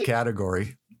like this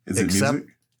category. Is it music?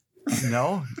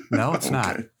 No, it's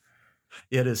not.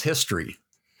 It is history.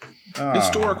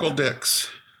 Historical dicks.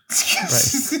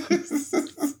 Right.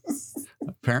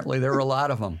 Apparently, there were a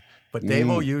lot of them. But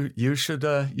Davo, you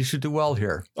should do well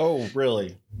here. Oh,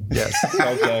 really? Yes.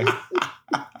 Okay.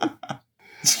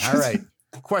 All right.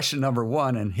 Question number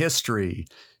 1 in history.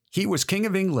 He was King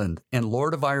of England and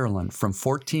Lord of Ireland from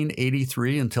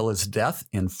 1483 until his death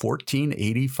in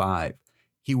 1485.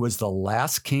 He was the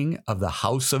last king of the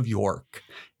House of York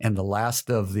and the last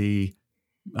of the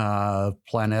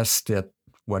Plantagenet,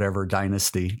 whatever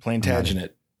dynasty.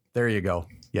 Plantagenet. There you go.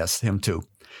 Yes, him too.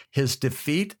 His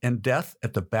defeat and death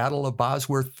at the Battle of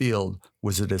Bosworth Field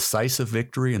was a decisive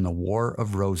victory in the War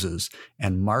of Roses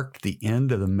and marked the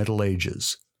end of the Middle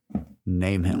Ages.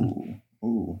 Name him.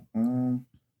 I'm going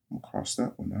to cross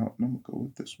that one out and I'm going to go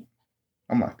with this one.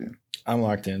 I'm locked in. I'm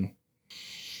locked in.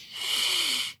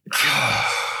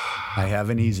 I have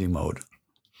an easy mode.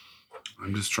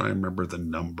 I'm just trying to remember the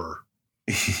number.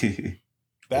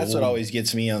 That's what always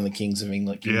gets me on the Kings of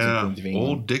England. Kings and Queens of England.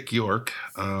 Old Dick York.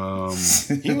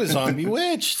 He was on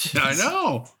Bewitched. I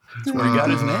know. That's where he got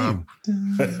his name.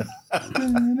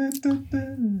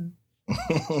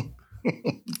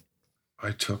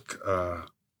 I took a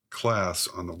class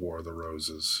on the War of the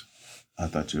Roses. I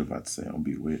thought you were about to say on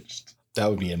Bewitched. That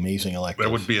would be amazing elective.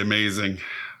 That would be amazing.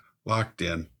 Locked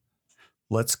in.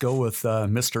 Let's go with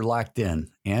Mr. Locked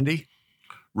In. Andy?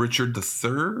 Richard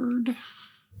III.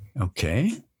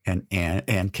 Okay. And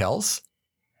Kels?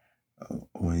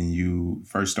 When you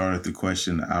first started the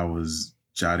question, I was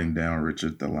jotting down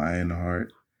Richard the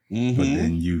Lionheart, but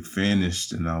then you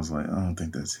finished, and I was like, I don't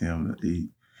think that's him.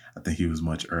 I think he was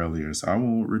much earlier, so I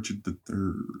want Richard the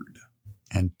Third.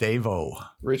 And Davo.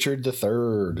 Richard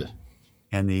III.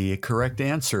 And the correct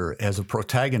answer, as a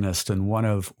protagonist in one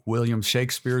of William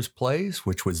Shakespeare's plays,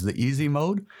 which was the easy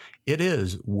mode, it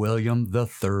is William the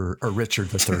Third, or Richard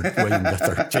the Third. William the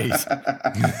Third.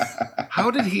 Jeez.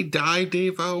 How did he die,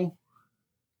 Davo?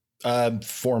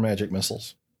 4 magic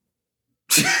missiles.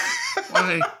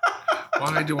 Why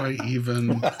do I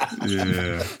even?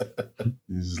 Yeah,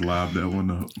 you just lobbed that one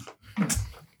up.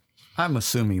 I'm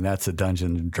assuming that's a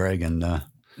Dungeon and Dragon.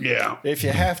 Yeah. If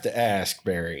you have to ask,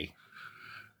 Barry,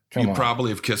 come You on. probably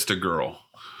have kissed a girl.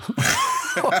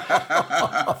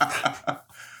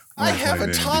 I have a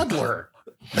Andy. toddler.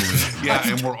 Yeah,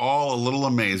 and we're all a little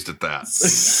amazed at that.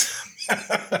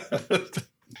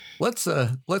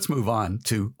 Let's move on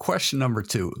to question number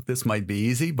 2. This might be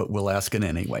easy, but we'll ask it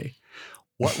anyway.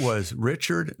 What was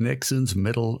Richard Nixon's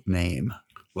middle name?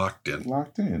 Locked in.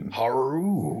 Locked in.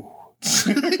 Haru.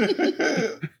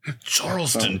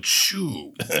 Charleston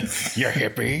Chew. You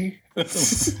hippie.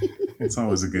 It's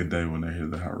always a good day when they hear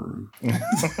the Haru.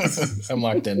 I'm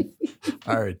locked in.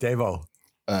 All right, Davo,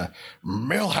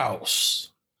 Millhouse.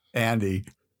 Andy,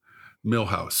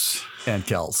 Millhouse. and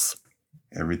Kels.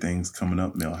 Everything's coming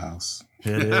up, Millhouse.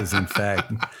 It is, in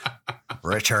fact,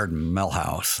 Richard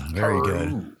Millhouse. Very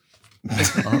good.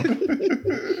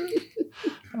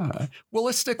 All right. Well,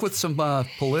 let's stick with some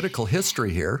political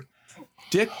history here.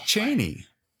 Dick Cheney,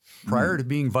 prior to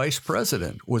being vice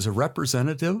president, was a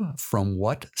representative from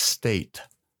what state?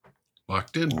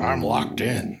 Locked in. I'm locked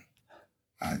in.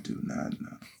 I do not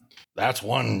know. That's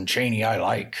one Cheney I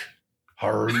like.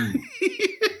 Haru.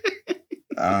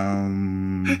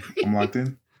 I'm locked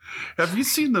in. Have you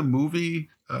seen the movie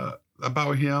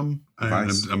about him?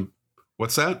 Vice.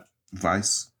 What's that?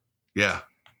 Vice. Yeah.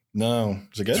 No.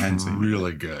 Is it good? Ten- It's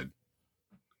really good.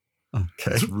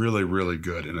 Okay. It's really, really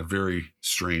good in a very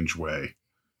strange way.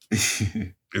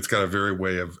 It's got a very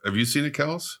way of. Have you seen it,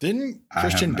 Kels? Didn't I have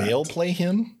Christian not. Bale play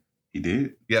him? He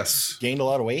did. Yes. Gained a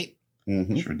lot of weight?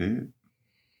 Sure did.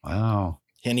 Wow.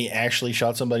 And he actually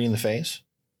shot somebody in the face?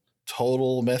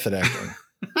 Total method acting.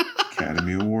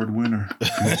 Academy Award winner.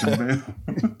 Christian Bale.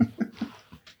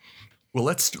 Well,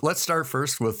 let's start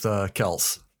first with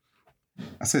Kels.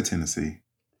 I said Tennessee.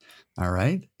 All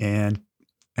right, and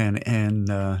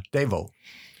Davo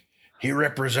He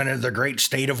represented the great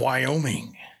state of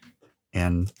Wyoming.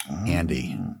 and Oh.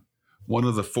 Andy. One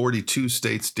of the 42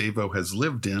 states Davo has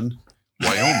lived in,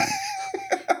 Wyoming.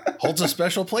 Holds a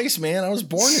special place, man. I was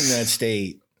born in that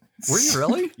state. Were you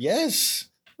really? Yes.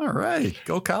 All right,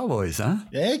 go Cowboys, huh?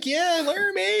 Heck yeah,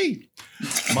 Laramie.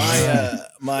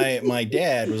 My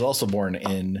dad was also born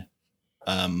in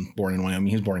Wyoming.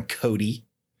 He was born in Cody,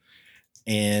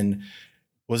 and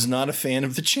was not a fan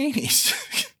of the Cheneys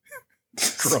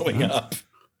growing up.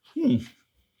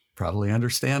 Probably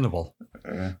understandable.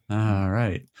 All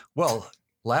right. Well,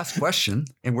 last question,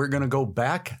 and we're going to go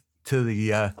back to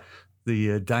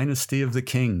the dynasty of the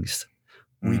Kings.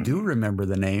 We do remember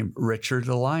the name Richard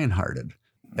the Lionhearted.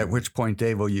 At which point,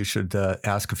 Davo, you should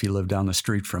ask if he lived down the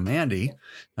street from Andy.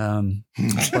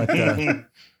 Because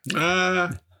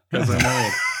Because I'm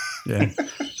old. yeah,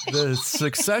 the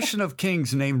succession of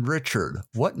kings named Richard.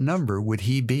 What number would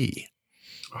he be?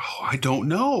 Oh, I don't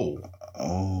know. Oh.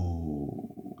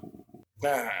 All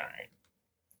right.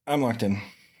 I'm locked in.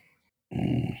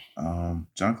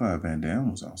 Jean-Claude Van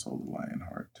Damme was also the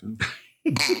Lionheart too.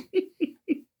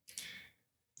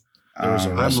 There was a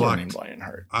I'm wrestler locked. named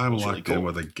Lionheart. I'm It was locked really cool. in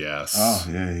with a guess. Oh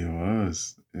yeah, he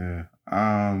was. Yeah.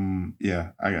 Yeah,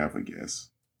 I got a guess.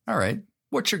 All right.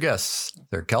 What's your guess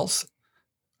there, Kels?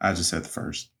 I just said the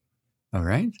first. All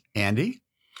right. Andy?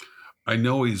 I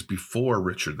know he's before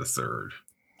Richard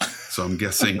III, so I'm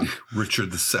guessing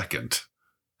Richard II.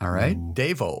 All right. Ooh.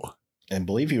 Davo? And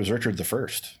believe he was Richard the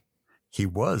First. He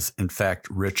was, in fact,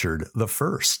 Richard the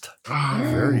First. Oh,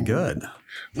 Very good.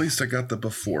 At least I got the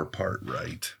before part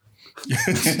right.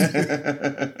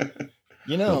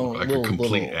 You know, Like a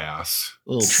complete ass.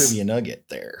 little trivia nugget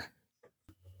there.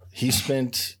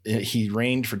 He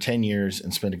reigned for 10 years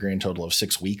and spent a grand total of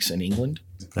 6 weeks in England.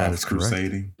 That is correct.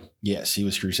 Crusading. Yes, he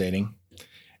was crusading.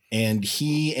 And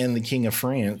he and the King of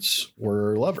France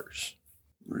were lovers.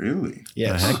 Really?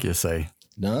 Yes. The heck you say?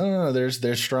 No, there's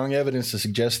strong evidence to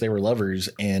suggest they were lovers.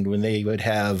 And when they would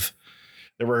have,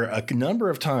 there were a number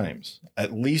of times,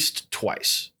 at least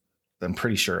twice, I'm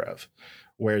pretty sure of,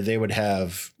 where they would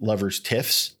have lovers'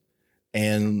 tiffs.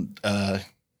 And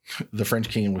the French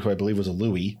king, who I believe was a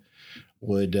Louis,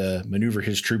 would maneuver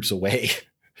his troops away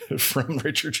from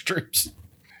Richard's troops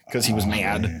because he was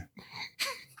mad. Man.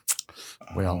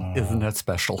 Well, isn't that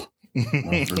special?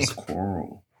 Lovers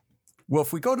quarrel. Well,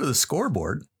 if we go to the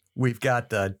scoreboard, we've got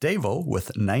Davo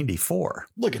with 94.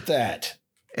 Look at that.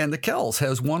 And the Kells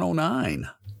has 109.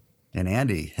 And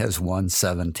Andy has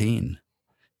 117.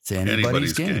 It's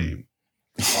anybody's game.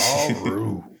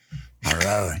 All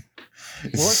right.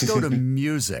 Well, let's go to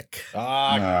music.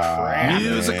 Crap.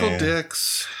 Musical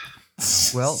dicks.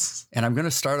 Well, and I'm going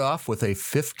to start off with a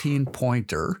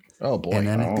 15-pointer. Oh, boy. And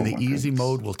then Oh, the my easy goodness.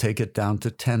 mode will take it down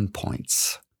to 10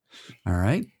 points. All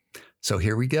right. So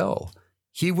here we go.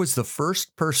 He was the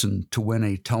first person to win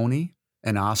a Tony,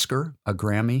 an Oscar, a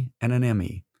Grammy, and an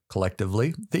Emmy,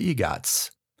 collectively the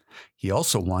EGOTs. He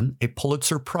also won a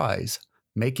Pulitzer Prize,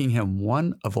 making him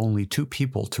one of only 2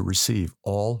 people to receive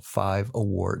all 5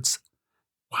 awards.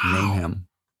 Wow. Name him.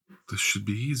 This should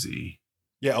be easy.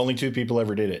 Yeah, only 2 people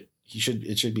ever did it.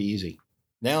 It should be easy.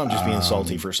 Now I'm just being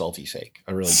salty for salty's sake.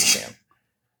 I really just am.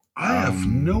 I have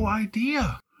no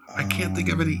idea. I can't think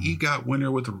of any EGOT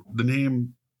winner with the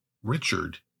name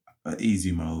Richard.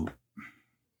 Easy mode.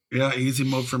 Yeah, easy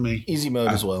mode for me. Easy mode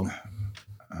as well.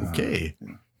 Okay.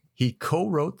 He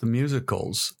co-wrote the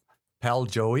musicals Pal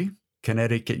Joey,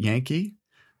 Connecticut Yankee,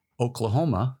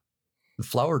 Oklahoma, The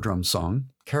Flower Drum Song,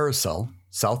 Carousel,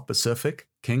 South Pacific,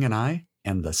 King and I,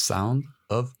 and The Sound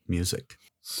of Music.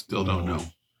 Still don't know.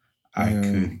 I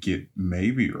could get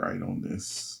maybe right on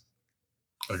this.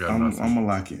 I got I'm nothing. going to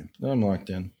lock in. I'm locked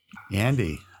in.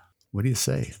 Andy, what do you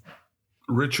say?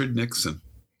 Richard Nixon.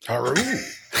 Haru.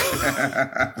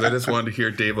 I just wanted to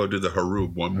hear Davo do the Haru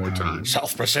one more time.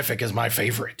 South Pacific is my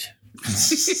favorite.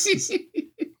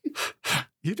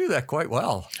 You do that quite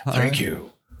well. Thank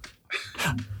you.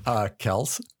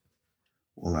 Kels?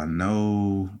 Well, I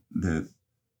know that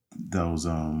those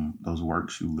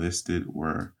works you listed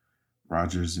were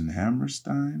Rodgers and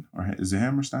Hammerstein, or is it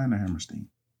Hammerstein or Hammerstein?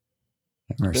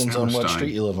 Depends on what Hammerstein.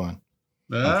 street you live on.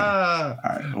 Ah,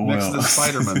 All right, next to the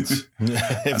Spidermans.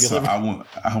 If you so live-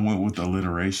 I went with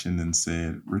alliteration and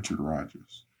said Richard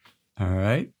Rodgers. All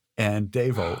right. And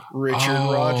Davo,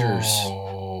 Richard Rogers.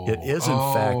 it is in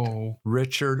fact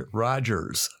Richard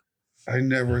Rogers. I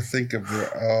never think of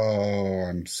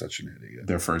I'm such an idiot.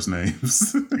 Their first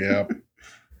names. Yep.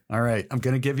 All right. I'm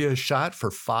going to give you a shot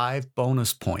for 5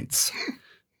 bonus points.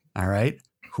 All right.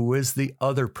 Who is the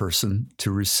other person to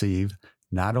receive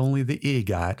not only the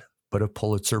EGOT, but a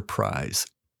Pulitzer Prize?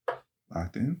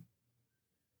 Locked in.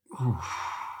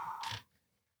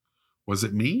 Was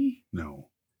it me? No.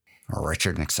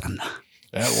 Richard Nixon.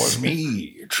 That was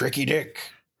me, Tricky Dick.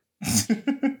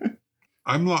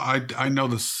 I know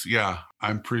this. Yeah,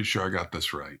 I'm pretty sure I got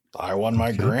this right. I won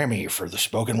my Grammy for the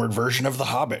spoken word version of The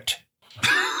Hobbit.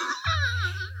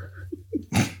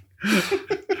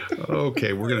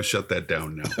 Okay, we're gonna shut that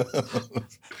down now.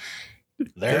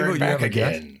 There Davo, and you back have a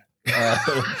guess? again.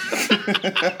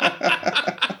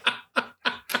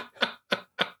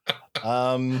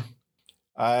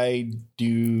 I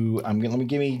do. Let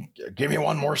me give me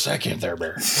one more second there,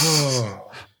 Bear.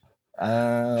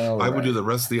 I would do the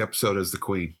rest of the episode as the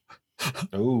queen.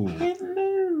 Oh,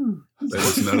 That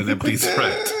was not an empty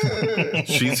threat.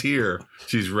 She's here.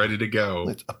 She's ready to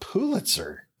go. a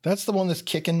Pulitzer. That's the one that's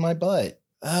kicking my butt.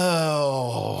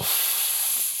 Oh,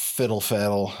 fiddle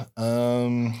faddle.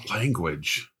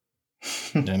 Language.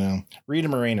 I know. Rita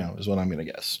Moreno is what I'm going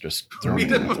to guess. Just throwing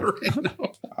Rita it out there.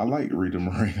 Moreno. I like Rita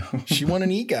Moreno. She won an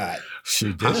EGOT.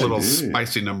 She That little did.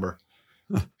 spicy number.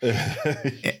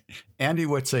 Andy,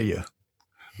 what say you?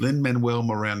 Lin-Manuel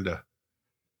Miranda.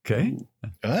 Okay.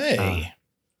 Hey.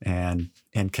 And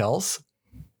Kels?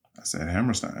 I said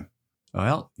Hammerstein.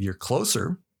 Well, you're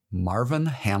closer. Marvin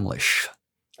Hamlish.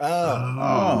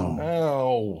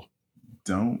 Oh.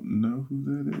 Don't know who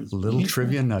that is. Little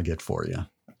trivia nugget for you.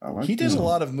 I like He did him. a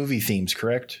lot of movie themes,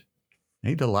 correct? He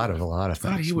did a lot of I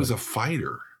thought things. he was a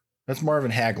fighter. That's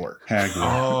Marvin Hagler. Hagler.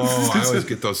 Oh, I always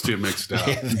get those two mixed up.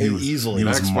 Easily. he That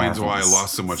was explains why I marvelous.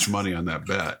 lost so much money on that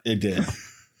bet. It did.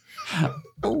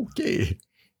 Okay.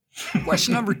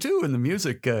 Question number 2 in the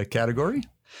music category.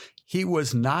 He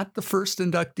was not the first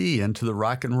inductee into the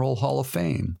Rock and Roll Hall of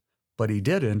Fame, but he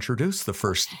did introduce the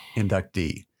first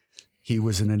inductee. He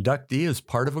was an inductee as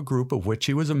part of a group of which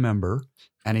he was a member,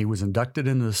 and he was inducted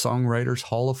into the Songwriters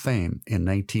Hall of Fame in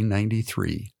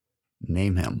 1993.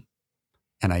 Name him.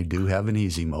 And I do have an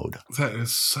easy mode. That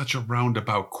is such a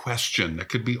roundabout question. That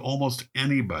could be almost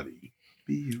anybody.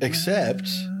 Except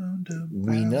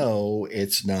we know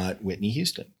it's not Whitney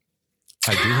Houston.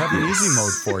 I do have an easy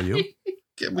mode for you.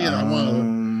 Give me that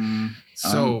one.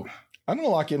 So I'm going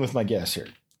to lock in with my guess here.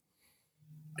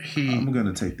 I'm going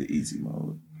to take the easy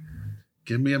mode.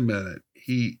 Give me a minute.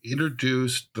 He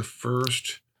introduced the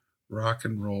first Rock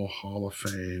and Roll Hall of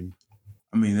Fame.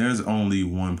 I mean, there's only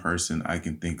one person I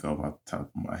can think of off the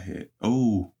top of my head.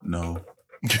 Oh, no.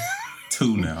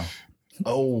 2 now.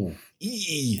 Oh,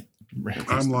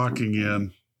 I'm locking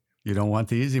in. You don't want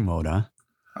the easy mode, huh?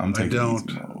 I'm taking the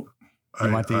easy mode.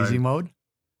 You want the easy mode?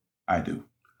 I do.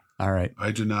 All right.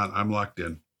 I do not. I'm locked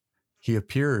in. He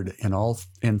appeared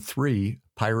in 3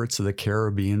 Pirates of the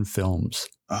Caribbean films.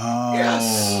 Oh.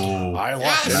 yes. I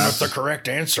locked in with the correct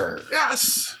answer.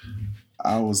 Yes.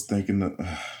 I was thinking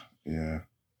yeah.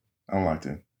 I'm locked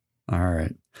in. All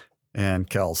right. And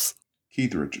Kels.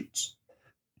 Keith Richards.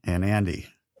 And Andy.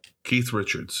 Keith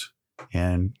Richards.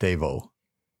 And Davo.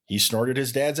 He snorted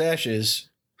his dad's ashes.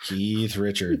 Keith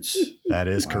Richards. That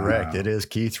is correct. Wow. It is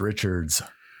Keith Richards.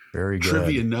 Very good.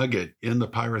 Trivia nugget in the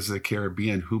Pirates of the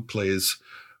Caribbean. Who plays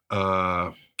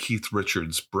Keith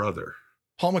Richards' brother?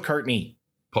 Paul McCartney.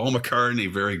 Paul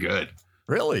McCartney. Very good.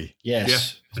 Really?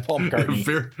 Yes. It's Paul McCartney.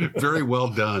 very, very well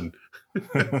done.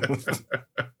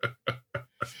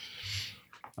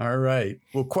 All right.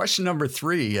 Well, question number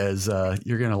 3 is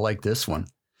you're going to like this one.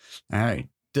 All right.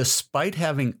 Despite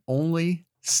having only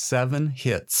 7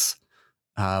 hits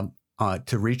to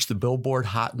reach the Billboard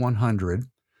Hot 100,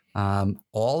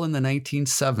 all in the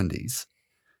 1970s,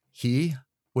 he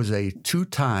was a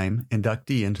 2-time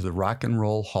inductee into the Rock and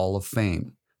Roll Hall of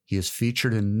Fame. He is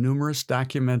featured in numerous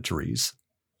documentaries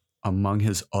among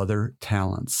his other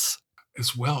talents.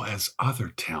 As well as other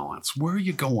talents. Where are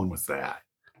you going with that?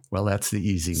 Well, that's the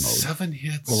easy mode. 7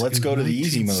 hits. Well, let's in go to the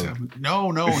easy mode. 1970.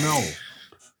 No.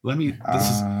 Let me. This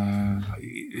is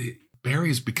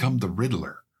Barry's become the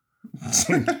Riddler.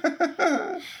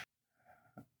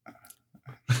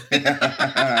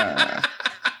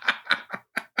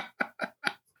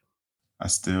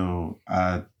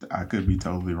 I could be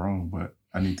totally wrong, but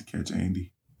I need to catch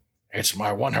Andy. It's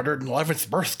my 111th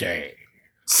birthday.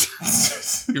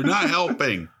 You're not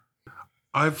helping.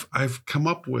 I've come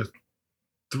up with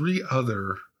 3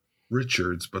 other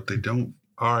Richards, but they don't.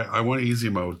 All right, I want easy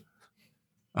mode.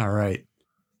 All right.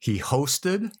 He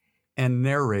hosted and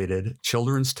narrated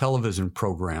children's television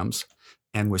programs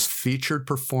and was featured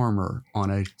performer on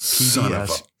a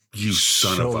PBS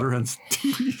children's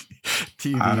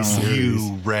TV series.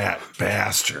 You rat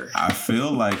bastard. I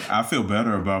feel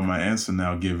better about my answer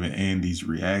now given Andy's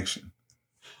reaction.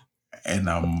 And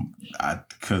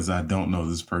because I don't know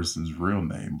this person's real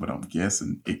name, but I'm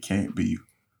guessing it can't be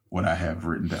what I have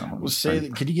written down. Well,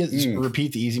 could you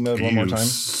repeat the easy mode one more time?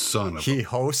 Son of He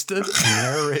hosted and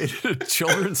narrated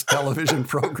children's television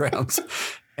programs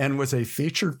and was a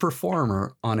featured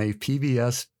performer on a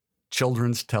PBS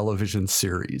children's television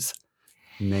series.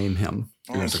 Name him.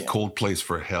 It's a cold place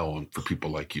for hell and for people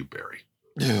like you, Barry.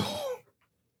 That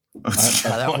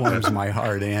warms my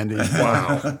heart, Andy.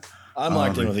 Wow. I'm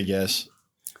locked in with a guess.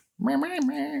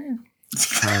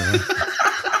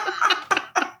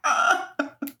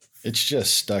 It's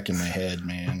just stuck in my head,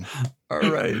 man. All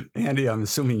right. Andy, I'm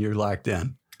assuming you're locked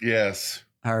in. Yes.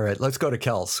 All right. Let's go to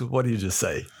Kels. What did you just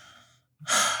say?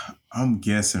 I'm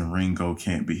guessing Ringo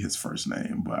can't be his first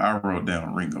name, but I wrote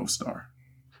down Ringo Starr.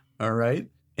 All right.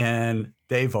 And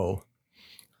Davo.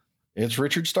 It's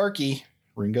Richard Starkey.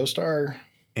 Ringo Starr.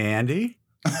 Andy.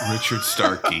 Richard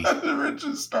Starkey.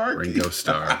 Richard Starkey. Ringo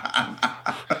Starr.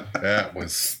 That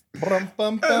was... For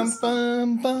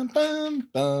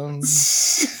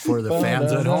the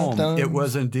fans at home, it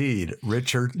was indeed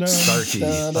Richard Starkey,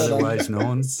 otherwise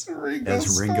known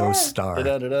as Ringo Starr.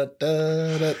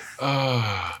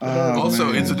 Also,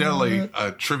 man. incidentally,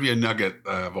 a trivia nugget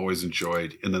I've always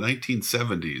enjoyed. In the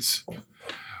 1970s,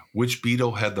 which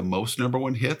Beatle had the most number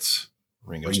 1 hits?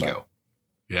 Ringo Starr.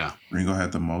 Yeah. Ringo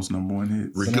had the most number 1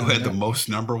 hits. Ringo had the most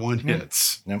number 1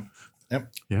 hits. Yep.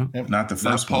 Not the Not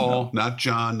first Paul, one. not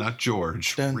John, not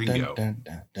George. Ringo.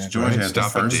 George had the Stop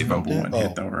it, first Davo. number 1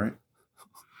 hit, though, right?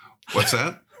 What's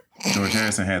that? George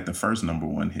Harrison had the first number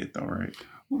 1 hit, though, right?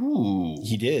 Ooh.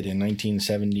 He did in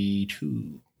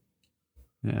 1972.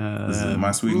 This is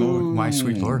My Sweet Lord. My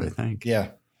Sweet Lord, I think.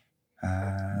 Yeah.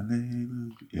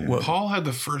 Hallelujah. Yeah. Well, Paul had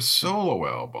the first solo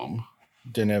album.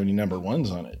 Didn't have any number 1s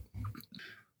on it.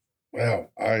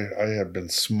 Well, I have been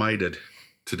smited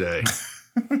today.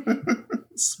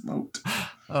 Smoked.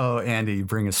 Oh, Andy, you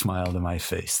bring a smile to my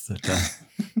face.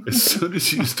 As soon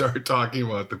as you start talking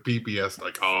about the PBS,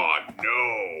 like, oh,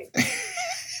 no.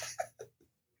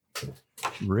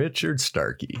 Richard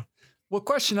Starkey. Well,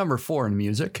 question number 4 in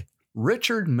music.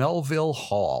 Richard Melville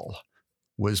Hall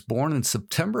was born on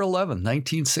September 11,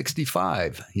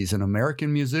 1965. He's an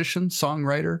American musician,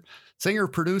 songwriter, singer,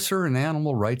 producer, and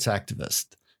animal rights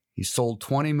activist. He sold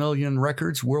 20 million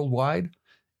records worldwide,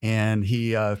 and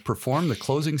he performed the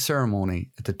closing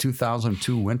ceremony at the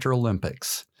 2002 Winter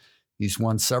Olympics. He's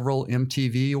won several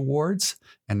MTV awards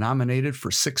and nominated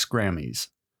for 6 Grammys.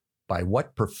 By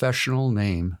what professional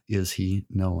name is he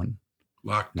known?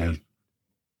 Locked in.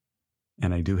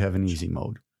 And I do have an easy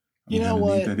mode. You know Need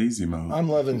what? that easy mode. I'm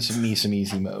loving some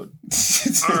easy mode.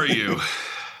 Are you?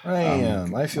 I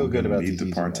am. I feel good about these to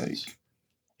easy partake. modes.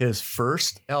 His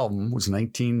first album was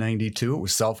 1992. It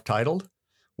was self-titled,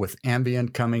 with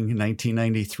Ambient coming in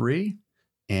 1993.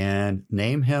 And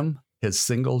name him his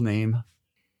single name.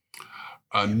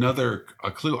 A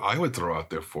clue I would throw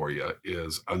out there for you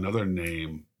is another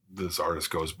name this artist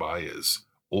goes by is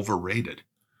Overrated.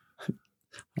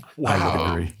 I would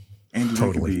agree. And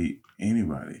Totally. it could be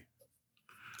anybody.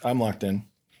 I'm locked in.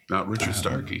 Not Richard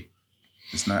Starkey.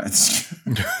 It's not.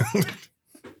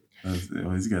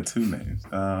 Well, he's got 2 names.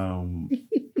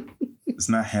 It's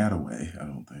not Hadaway, I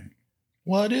don't think.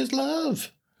 What is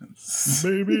love?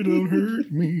 Baby, don't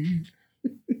hurt me.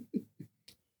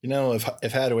 You know, if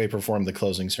Hadaway performed the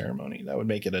closing ceremony, that would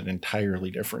make it an entirely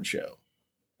different show.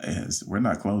 Yes, we're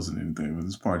not closing anything, but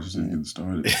this party's just getting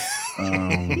started.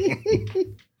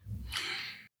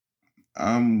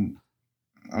 I'm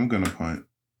gonna punt.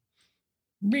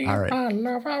 All right. My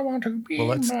love, I want to be Well,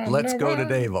 let's go to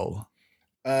Davo.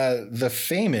 The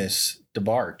famous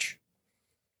DeBarge.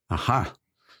 Aha.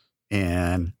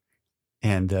 And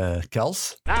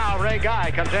Kels? Now Ray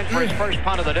Guy comes in for his first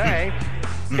punt of the day.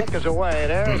 Kick is away.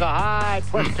 There's a high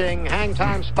twisting hang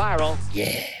time spiral.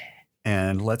 Yeah.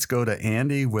 And let's go to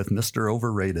Andy with Mr.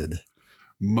 Overrated.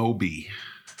 Moby.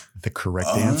 The correct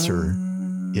answer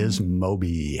is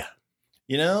Moby.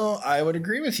 You know, I would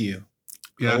agree with you.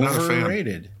 Yeah, not a fan.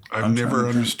 Overrated. I've never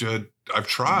understood. I've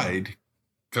tried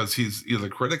because the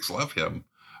critics love him.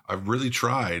 I've really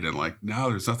tried, and now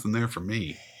there's nothing there for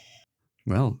me.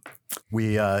 Well,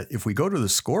 if we go to the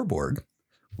scoreboard,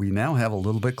 we now have a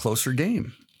little bit closer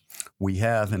game. We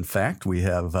have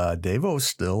Davo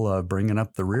still bringing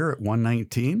up the rear at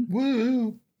 119.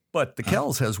 Woo. But the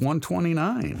Kels has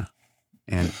 129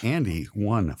 and Andy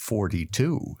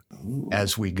 142.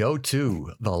 As we go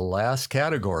to the last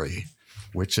category,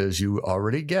 which, as you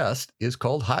already guessed, is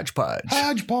called Hodgepodge.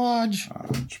 Hodgepodge.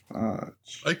 Hodgepodge.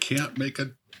 I can't make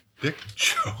a dick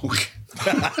joke.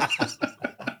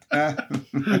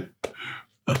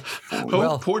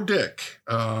 Well- poor Dick.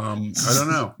 I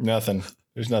don't know. Nothing.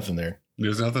 There's nothing there.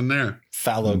 There's nothing there.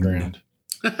 Fallow ground.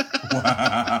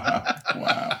 Wow.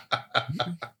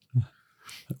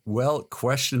 Well,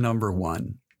 question number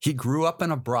 1. He grew up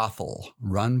in a brothel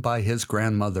run by his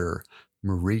grandmother,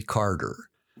 Marie Carter,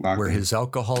 where his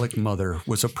alcoholic mother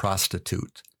was a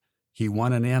prostitute. He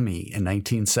won an Emmy in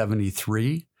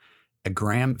 1973, 5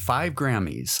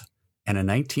 Grammys, and in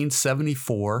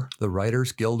 1974, the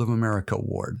Writers Guild of America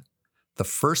Award. The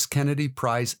first Kennedy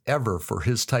Prize ever for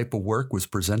his type of work was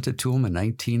presented to him in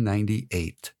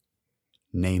 1998.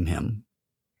 Name him.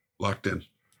 Locked in.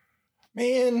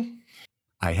 Man.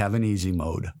 I have an easy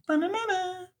mode. I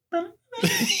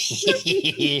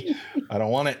don't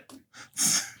want it.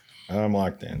 I'm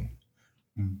locked in.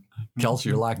 Kelsey,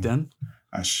 you're locked in?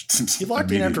 You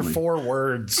locked in after 4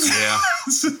 words. Yeah.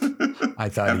 I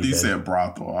thought after you you did. said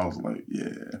brothel, I was like,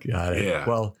 yeah. Got it. Yeah.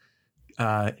 Well,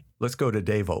 let's go to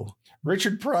Davo.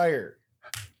 Richard Pryor.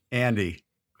 Andy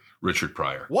Richard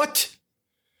Pryor. What?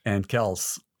 and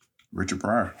Kels. Richard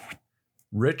Pryor.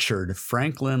 Richard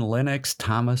Franklin Lennox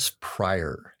Thomas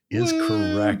Pryor is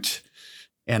correct.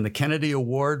 And the Kennedy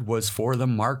Award was for the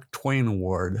Mark Twain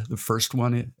Award. The first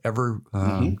one ever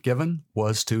given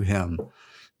was to him.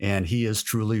 And he is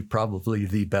truly probably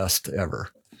the best ever.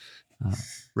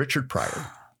 Richard Pryor.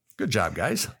 Good job,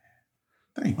 guys.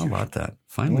 Thank How you. about that?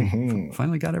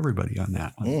 Finally got everybody on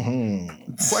that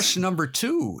one. Question number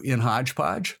 2 in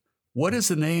Hodgepodge. What is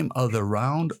the name of the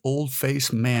round,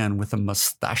 old-faced man with a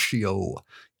mustachio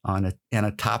and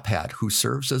a top hat who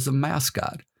serves as a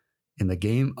mascot in the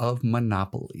game of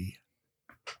Monopoly?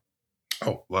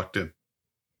 Oh, locked in.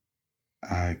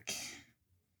 I'm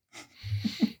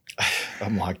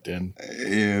locked in.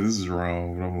 Yeah, this is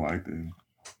wrong, but I'm locked in.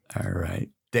 All right.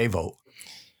 Davo.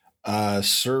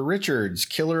 Sir Richard's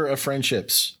Killer of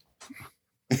Friendships.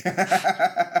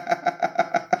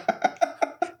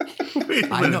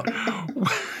 I know.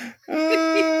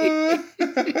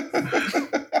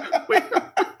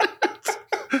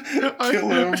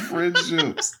 Killer of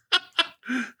Friendships.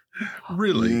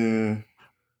 Really? Yeah.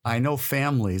 I know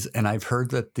families, and I've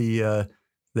heard that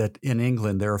that in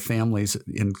England there are families,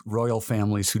 in royal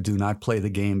families, who do not play the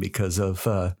game because of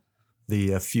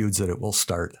the feuds that it will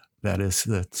start. That's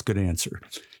a good answer.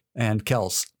 And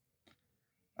Kels.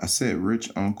 I said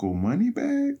Rich Uncle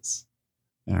Moneybags.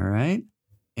 All right.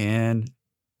 And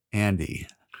Andy.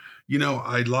 You know,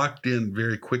 I locked in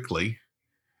very quickly,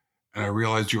 and I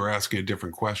realized you were asking a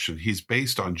different question. He's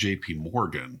based on J.P.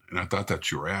 Morgan, and I thought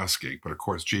that you were asking, but of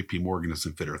course, J.P. Morgan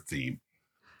isn't fit our theme.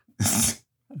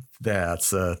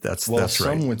 That's Well, that's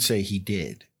some right. would say he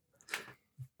did.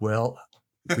 Well,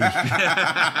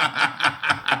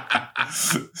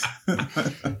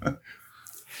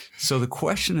 so the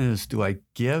question is, do I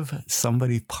give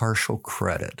somebody partial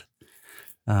credit?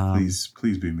 Please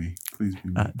be me. Please be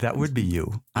me. That would be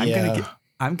you.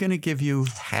 I'm gonna give you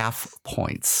half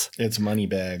points. It's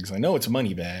Moneybags. I know it's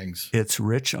Moneybags. It's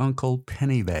Rich Uncle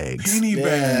Pennybags. Pennybags.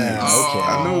 Yeah, okay.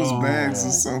 I know it's bags or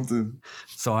something.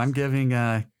 So I'm giving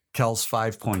Kels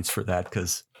 5 points for that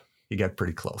because he got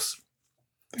pretty close.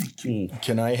 Thank you.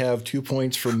 Can I have 2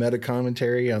 points for meta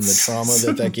commentary on the trauma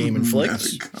that game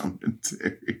inflicts? Meta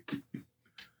commentary.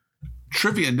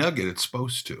 Trivia nugget, it's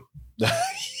supposed to.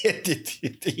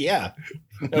 Yeah.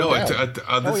 No,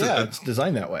 doubt. It's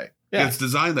designed that way. Yeah. It's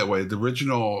designed that way. The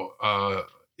original,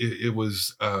 it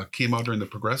was came out during the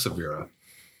Progressive era,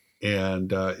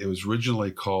 and it was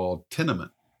originally called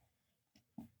Tenement.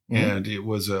 And it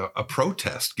was a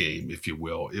protest game, if you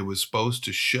will. It was supposed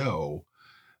to show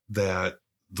that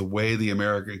the way the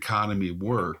American economy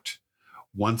worked,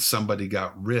 once somebody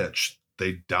got rich,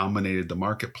 they dominated the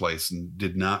marketplace and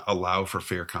did not allow for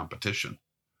fair competition.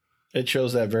 It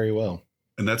shows that very well.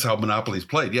 And that's how Monopoly's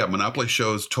played. Yeah, Monopoly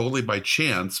shows totally by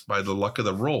chance, by the luck of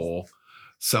the roll,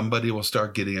 somebody will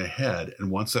start getting ahead.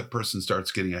 And once that person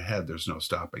starts getting ahead, there's no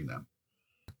stopping them.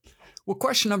 Well,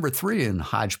 question number 3 in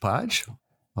Hodgepodge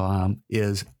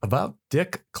is about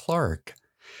Dick Clark.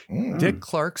 Dick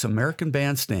Clark's American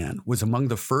Bandstand was among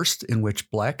the first in which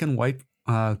black and white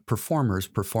performers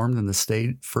performed on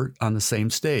the same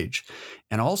stage,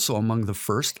 and also among the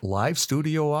first live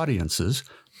studio audiences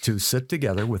to sit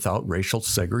together without racial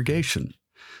segregation.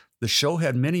 The show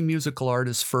had many musical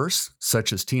artists first,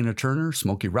 such as Tina Turner,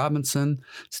 Smokey Robinson,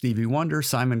 Stevie Wonder,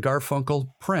 Simon Garfunkel,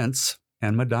 Prince,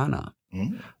 and Madonna.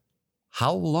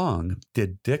 How long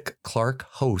did Dick Clark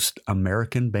host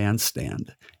American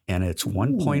Bandstand? And it's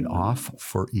 1 point off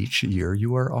for each year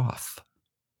you are off.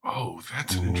 Oh,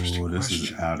 that's an interesting This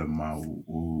question. is out of my...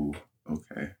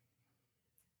 okay.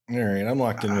 All right. I'm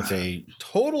locked in with a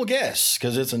total guess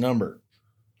because it's a number.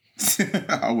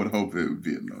 I would hope it would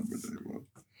be a number.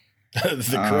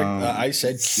 The correct, I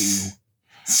said Q.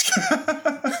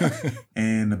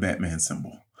 And the Batman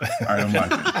symbol. All right, I'm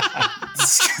locked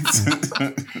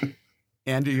in.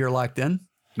 Andy, you're locked in?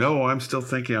 No, I'm still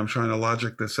thinking. I'm trying to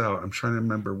logic this out. I'm trying to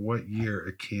remember what year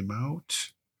it came out.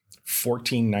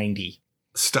 1490.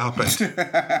 Stop it.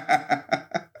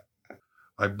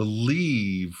 I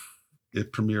believe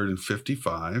it premiered in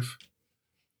 55.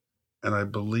 And I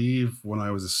believe when I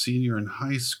was a senior in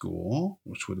high school,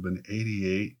 which would have been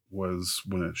 88, was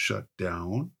when it shut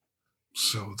down.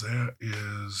 So that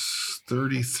is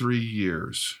 33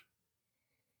 years.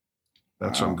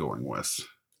 That's what I'm going with.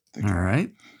 All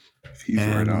right. If he's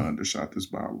right, I undershot this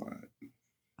by a lot.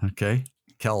 Okay.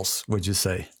 Kels, what'd you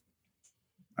say?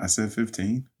 I said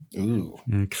 15. Ooh.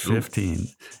 15.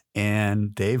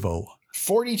 And Davo?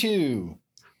 42.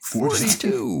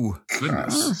 42.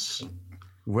 Goodness.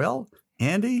 Well,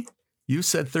 Andy, you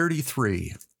said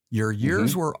 33. Your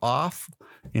years were off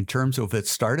in terms of it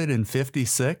started in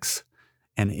 56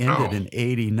 and ended in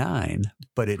 89,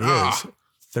 but it is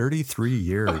 33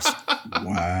 years.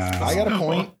 Wow. I got a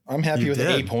point. I'm happy with an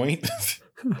 8 point.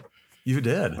 You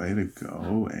did. Way to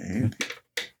go, Andy.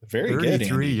 Very 33 good,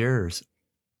 Andy. years.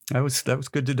 That was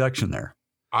good deduction there.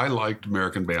 I liked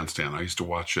American Bandstand. I used to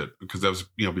watch it because that was,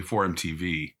 before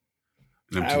MTV.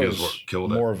 And I MTV was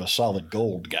killed it. more of a solid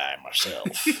gold guy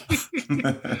myself.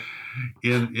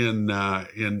 in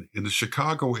the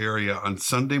Chicago area on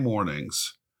Sunday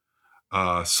mornings,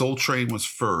 Soul Train was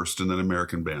first, and then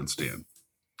American Bandstand,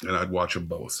 and I'd watch them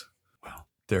both. Well,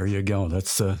 there you go.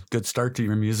 That's a good start to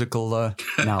your musical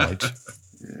knowledge.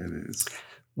 Yeah, it is.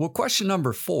 Well, question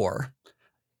number 4.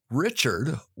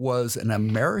 Richard was an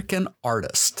American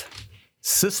artist,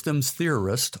 systems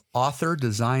theorist, author,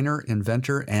 designer,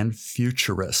 inventor, and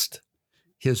futurist.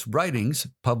 His writings,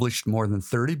 published more than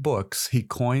 30 books, he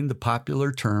coined the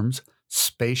popular terms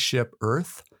spaceship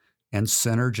Earth and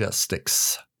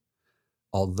synergistics.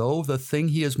 Although the thing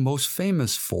he is most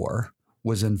famous for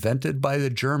was invented by the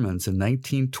Germans in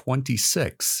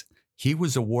 1926, he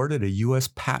was awarded a U.S.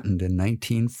 patent in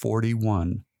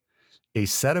 1941. A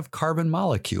set of carbon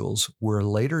molecules were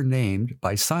later named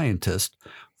by scientists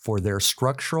for their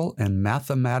structural and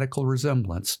mathematical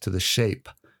resemblance to the shape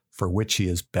for which he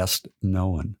is best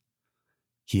known.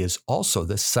 He is also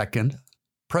the second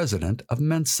president of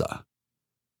Mensa.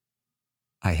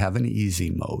 I have an easy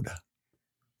mode.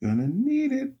 Gonna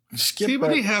need it. Does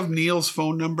anybody have Neil's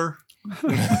phone number?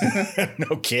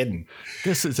 No kidding.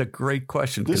 This is a great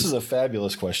question. This is a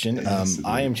fabulous question. Yes,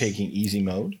 I am is. taking easy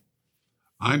mode.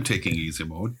 I'm taking easy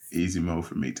mode. Easy mode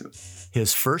for me too.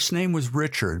 His first name was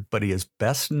Richard, but he is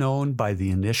best known by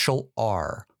the initial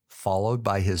R, followed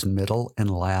by his middle and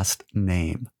last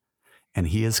name. And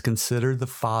he is considered the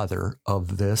father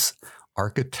of this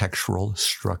architectural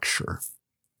structure.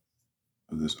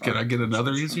 Can I get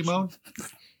another easy mode?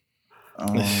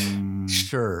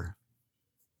 Sure.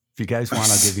 If you guys want,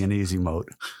 I'll give you an easy mode.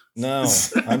 No,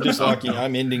 I'm just locking.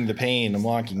 I'm ending the pain. I'm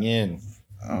locking in.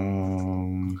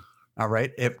 All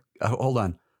right. Hold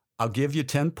on. I'll give you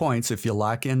 10 points if you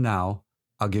lock in now.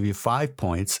 I'll give you 5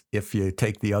 points if you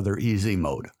take the other easy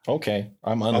mode. Okay,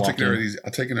 I'm I'll unlocking.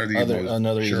 take another easy mode.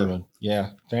 Another Sure. easy mode. Yeah.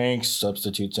 Thanks,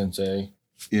 Substitute Sensei.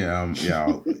 Yeah,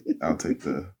 I'll take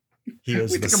the He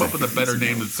is We the can come up with a better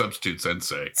name than Substitute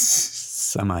Sensei.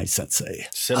 semi-sensei.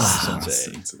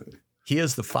 Sensei. He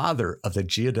is the father of the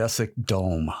geodesic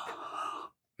dome.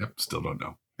 Yep, still don't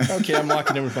know. Okay, I'm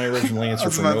locking in with my original I answer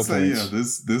was for about no to say, points.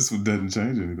 yeah, this one doesn't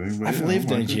change anything. But I've yeah,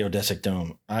 lived in a I'm geodesic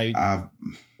dome.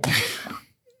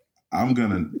 I'm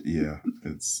gonna,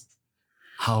 it's,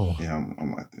 Oh, yeah,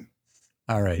 I'm like that.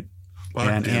 all right. Locked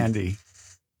And in. Andy,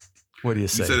 what do you You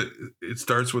say? said it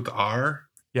starts with R.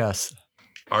 Yes.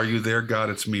 Are you there, God?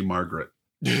 It's me, Margaret.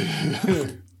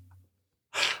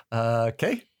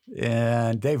 Okay.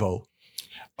 And Davo.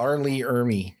 Arlie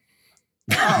Ermy.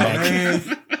 Oh, man.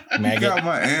 You Maggot. got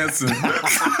my answer.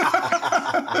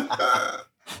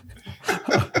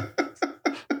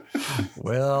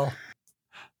 Well,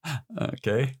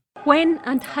 okay. When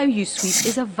and how you sweep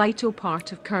is a vital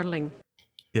part of curling.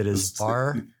 It is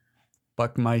R.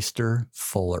 Buckmeister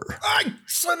Fuller.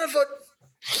 Son of a.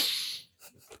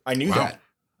 I knew Wow. that.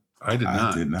 I did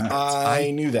not. I did not.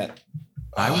 I knew that.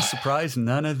 I was surprised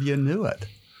none of you knew it.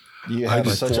 You I have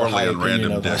just such a poorly high on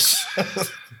opinion random of us.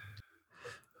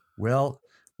 Well,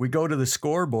 we go to the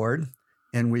scoreboard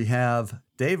and we have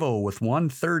Davo with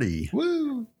 130,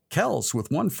 Woo! Kels with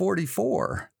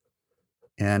 144,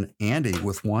 and Andy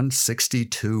with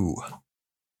 162.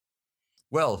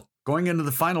 Well, going into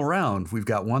the final round, we've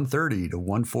got 130 to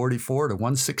 144 to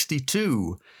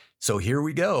 162. So here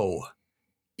we go.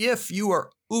 If you are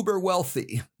uber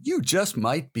wealthy, you just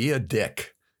might be a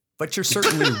dick, but you're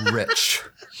certainly rich.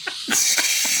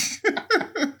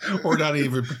 We're not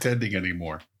even pretending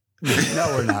anymore. No,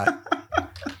 we're not.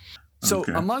 So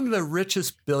Okay. among the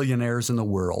richest billionaires in the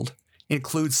world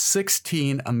includes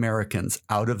 16 Americans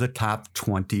out of the top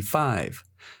 25.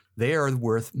 They are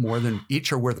worth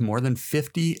each are worth more than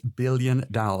 $50 billion.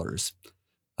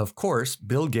 Of course,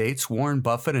 Bill Gates, Warren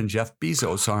Buffett, and Jeff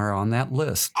Bezos are on that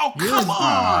list. Oh, come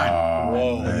on!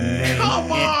 Oh, man.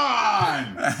 Come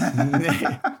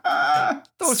on!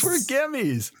 Those were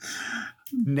gimmies.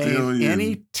 Name Billion.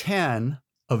 any 10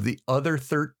 of the other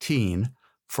 13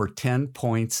 for 10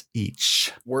 points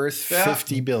each. Worth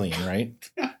 50 billion, right?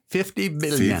 50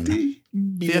 billion. 50?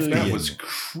 That was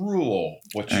cruel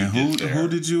what you And did there. who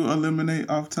did you eliminate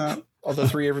off top? All the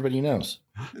three everybody knows.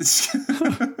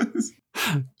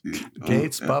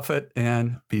 Gates, Oh, Buffett,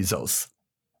 and Bezos.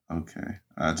 Okay.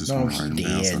 I just No, want to write he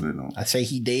them down so did. they don't. I say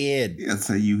he did. I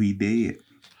say he did.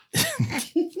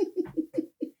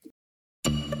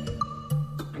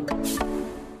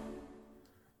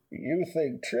 You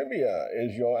think trivia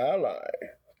is your ally.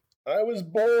 I was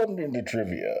born into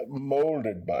trivia,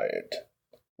 molded by it.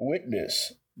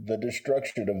 Witness the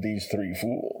destruction of these three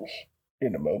fools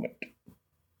in a moment.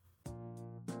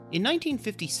 In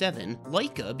 1957,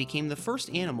 Laika became the first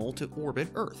animal to orbit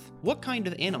Earth. What kind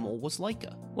of animal was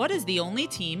Laika? What is the only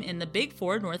team in the Big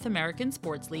Four North American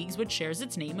sports leagues which shares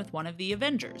its name with one of the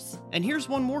Avengers? And here's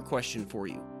one more question for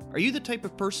you. Are you the type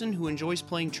of person who enjoys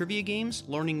playing trivia games,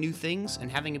 learning new things,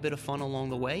 and having a bit of fun along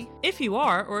the way? If you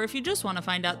are, or if you just want to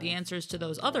find out the answers to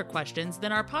those other questions,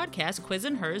 then our podcast, Quiz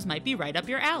and Hers, might be right up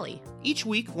your alley. Each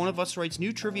week, one of us writes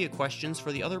new trivia questions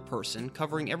for the other person,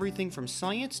 covering everything from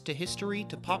science to history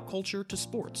to pop culture to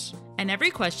sports. And every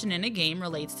question in a game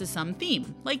relates to some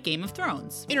theme, like Game of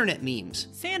Thrones, Internet memes,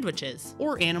 sandwiches,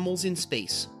 or animals in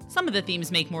space. Some of the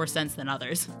themes make more sense than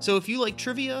others. So if you like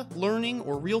trivia, learning,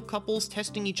 or real couples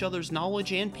testing each other's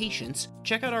knowledge and patience,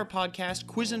 check out our podcast,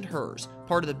 Quiz and Hers,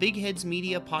 part of the Big Heads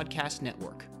Media Podcast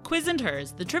Network. Quiz and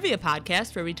Hers, the trivia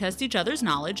podcast where we test each other's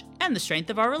knowledge and the strength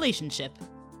of our relationship.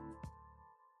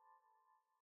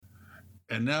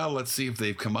 And now let's see if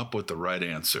they've come up with the right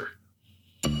answer.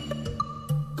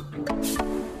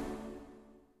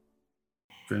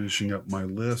 Finishing up my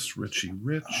list: Richie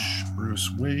Rich,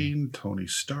 Bruce Wayne, Tony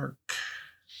Stark.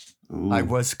 Ooh, I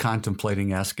was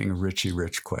contemplating asking a Richie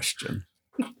Rich question.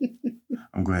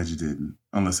 I'm glad you didn't,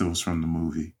 unless it was from the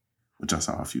movie, which I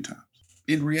saw a few times.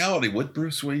 In reality, would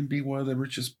Bruce Wayne be one of the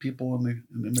richest people in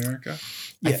America?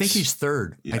 I think he's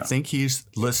third. Yeah. I think he's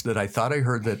listed. I thought I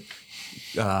heard that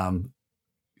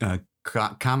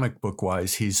comic book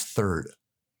wise, he's third.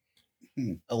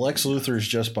 Lex Luthor's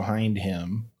just behind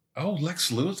him. Oh,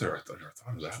 Lex Luthor. I thought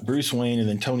of that. Bruce Wayne and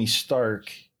then Tony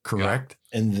Stark. Correct.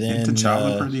 And then Isn't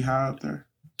T'Challa pretty high up there?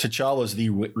 T'Challa's the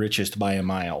richest by a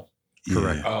mile.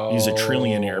 Correct. Oh. He's a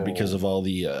trillionaire because of all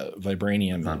the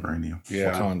vibranium.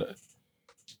 Yeah. Wakanda.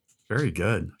 Very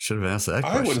good. Should have asked that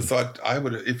question. I would have thought,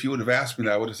 if you would have asked me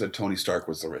that, I would have said Tony Stark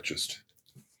was the richest.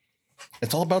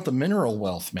 It's all about the mineral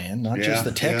wealth, man, not just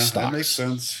the tech stocks. That makes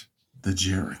sense. The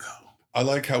Jericho. I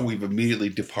like how we've immediately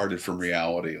departed from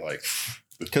reality. Like,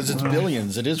 because it's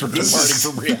billions. It is departing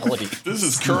from reality. This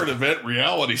is current event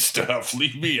reality stuff.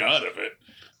 Leave me out of it.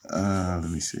 Let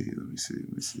me see.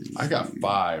 I got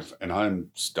 5, and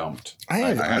I'm stumped. I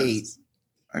have 8.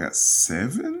 I got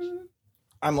 7.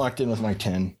 I'm locked in with my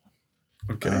 10.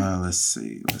 Okay. Let's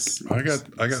see. I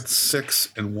got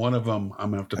 6, and one of them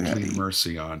I'm gonna have to plead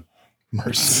mercy on.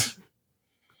 Mercy,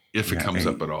 if it comes 8,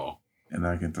 up at all. And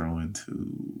I can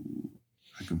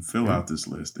fill out this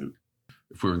list, dude.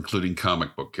 If we're including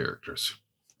comic book characters.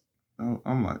 Oh,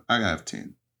 I have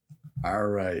 10. All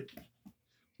right.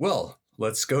 Well,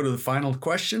 let's go to the final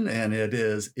question, and it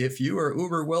is: if you are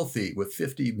uber wealthy with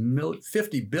 50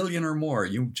 billion or more,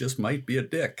 you just might be a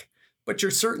dick, but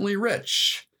you're certainly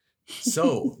rich.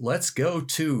 So let's go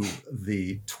to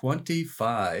the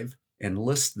 25 and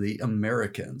list the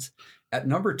Americans. At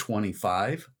number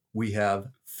 25, we have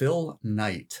Phil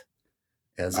Knight.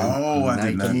 I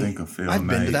did not think of Phil Knight. I've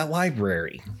been to that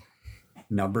library.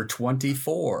 Number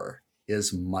 24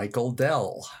 is Michael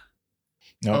Dell.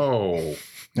 Oh.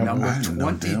 Number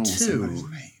 22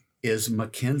 is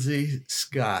Mackenzie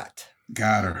Scott.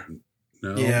 Got her.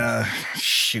 No. Yeah,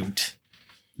 shoot.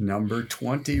 Number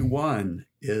 21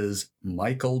 is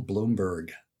Michael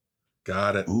Bloomberg.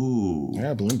 Got it. Ooh.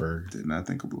 Yeah, Bloomberg. Did not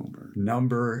think of Bloomberg.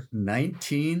 Number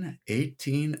 19,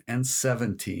 18, and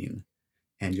 17.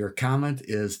 And your comment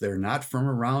is they're not from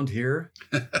around here.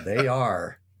 They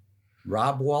are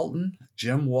Rob Walton,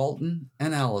 Jim Walton,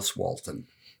 and Alice Walton.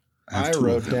 I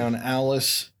wrote down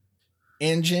Alice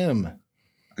and Jim.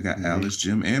 I got Alice,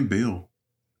 Jim, and Bill.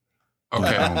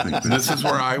 Okay, this is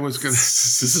where I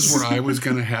was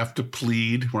gonna have to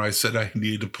plead. Where I said I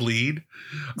needed to plead,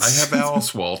 I have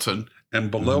Alice Walton, and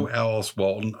below Alice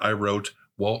Walton, I wrote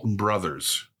Walton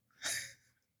Brothers.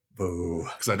 Boo!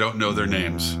 Because I don't know their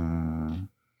names.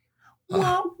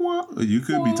 You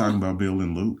could be talking about Bill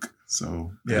and Luke.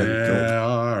 So yeah,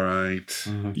 all right.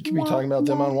 You could be talking about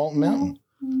them on Walton Mountain.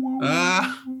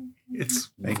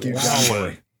 It's thank you, John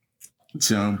Boy.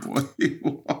 John Boy.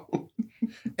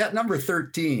 At number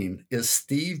 13 is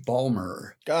Steve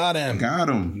Ballmer. Got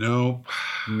him. Nope.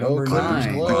 Number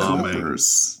 9.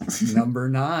 Number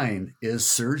 9 is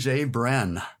Sergey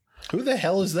Brin. Who the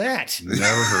hell is that?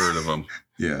 Never heard of him.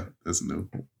 Yeah, that's new.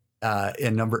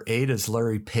 And number 8 is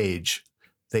Larry Page.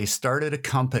 They started a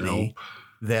company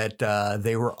that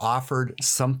they were offered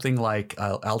something like,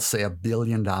 I'll say $1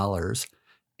 billion.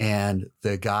 And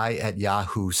the guy at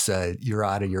Yahoo said, "You're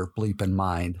out of your bleeping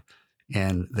mind."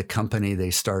 And the company they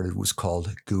started was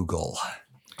called Google.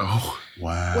 Oh,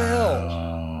 wow.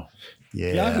 Well,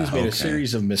 yeah. Yahoo's made a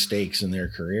series of mistakes in their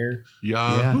career.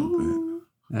 Yahoo. Yeah.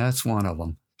 That's one of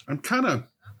them. I'm kind of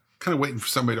waiting for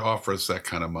somebody to offer us that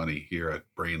kind of money here at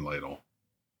Brain Ladle.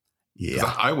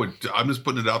 Yeah. I'm just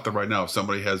putting it out there right now. If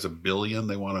somebody has $1 billion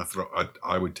they want to throw,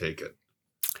 I would take it.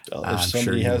 If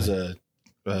somebody has a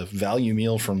value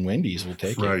meal from Wendy's, we'll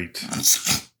take it.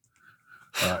 Right.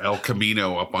 El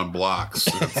Camino up on blocks.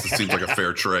 It seems like a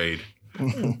fair trade.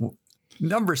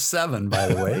 Number 7, by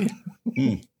the way,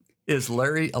 is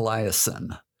Larry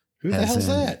Eliason. Who the hell's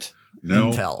that?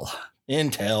 No. Intel.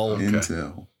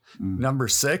 Intel. Number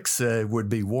 6 would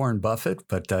be Warren Buffett,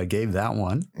 but gave that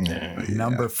one. Yeah.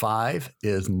 Number 5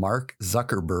 is Mark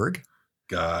Zuckerberg.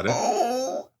 Got it.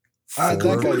 Oh, I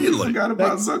forgot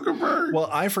about Zuckerberg. Well,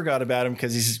 I forgot about him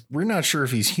because we're not sure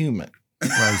if he's human.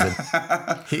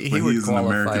 He would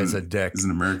qualify as a dick. He's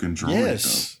an American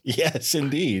droid. Yes,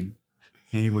 indeed.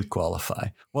 He would qualify.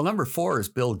 Well, number 4 is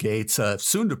Bill Gates,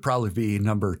 soon to probably be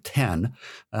number 10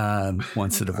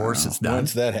 once the divorce is done.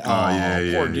 Once that,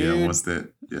 poor dude. Yeah, once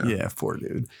that, yeah, poor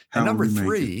dude. And number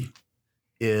 3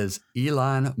 is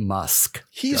Elon Musk.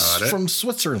 He's from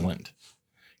Switzerland.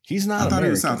 He's not I thought American.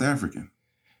 he was South African.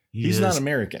 He's not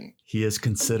American. He is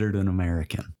considered an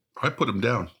American. I put him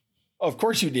down. Oh, of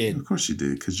course you did. Of course you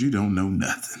did, because you don't know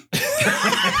nothing.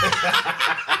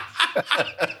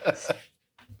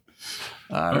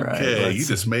 All right. Okay, you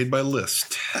just made my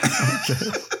list.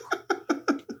 Okay.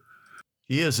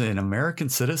 He is an American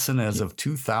citizen as of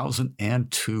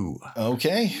 2002.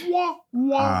 Okay.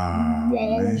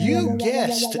 You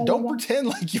guessed. Don't pretend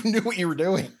like you knew what you were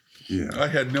doing. Yeah. I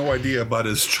had no idea about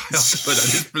his childhood.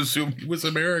 I just presumed he was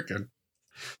American.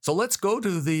 So let's go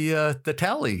to the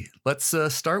tally. Let's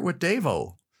start with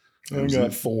Davo. I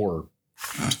got 4.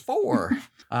 4.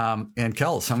 And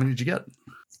Kels, how many did you get?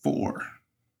 4.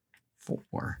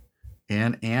 4.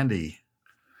 And Andy?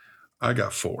 I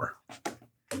got 4.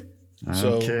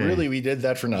 So really, we did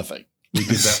that for nothing. We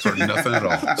did that for nothing at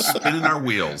all. Spinning our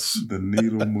wheels. The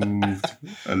needle moved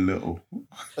a little.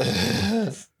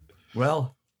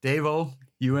 Well, Davo,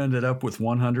 you ended up with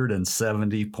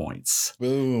 170 points.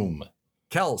 Boom.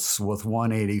 Kels with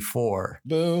 184.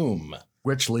 Boom.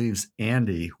 Which leaves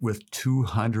Andy with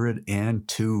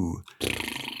 202.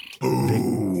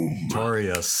 Boom.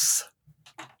 Victorious.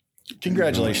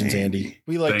 Congratulations, Andy.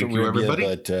 We like to Thank you, rib you,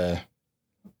 everybody. but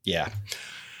yeah.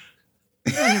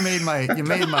 You made my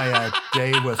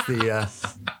day with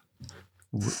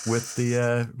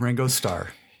the Ringo Starr.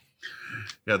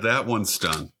 Yeah, that one's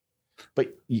done.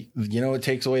 But you know what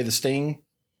takes away the sting?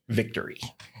 Victory.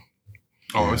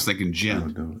 Oh, I was thinking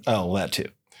gin. Oh, that too.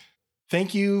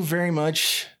 Thank you very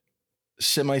much,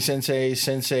 Semi-Sensei,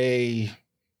 Sensei,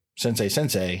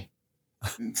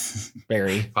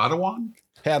 Barry. Padawan?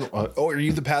 Are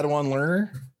you the Padawan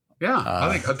learner? Yeah, I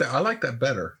like that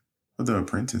better. The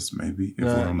apprentice, maybe, if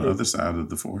we're on the other side of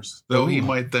the force. Though he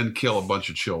might then kill a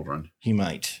bunch of children. He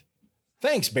might.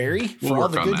 Thanks, Barry, for We'll all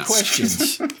the work on good that.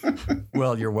 questions.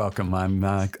 Well, you're welcome. I'm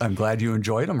glad you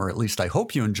enjoyed them, or at least I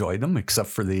hope you enjoyed them, except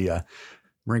for the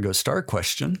Ringo Starr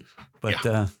question. But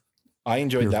I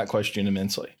enjoyed that question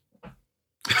immensely.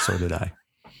 So did I.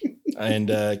 And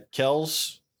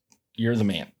Kels, you're the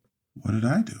man. What did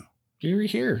I do? You're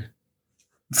here.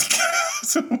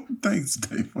 So thanks,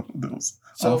 Dave.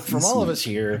 So from all of us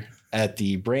here at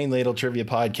the Brain Ladle Trivia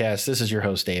Podcast, this is your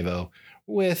host, Davo,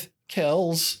 with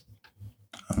Kels.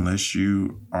 Unless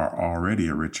you are already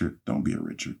a Richard, don't be a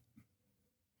Richard.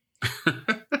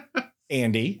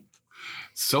 Andy.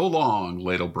 So long,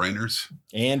 ladle brainers.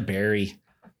 And Barry.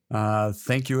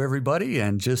 Thank you, everybody.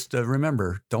 And just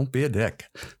remember, don't be a dick.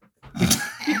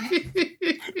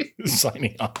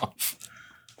 Signing off.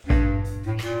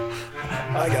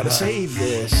 I gotta save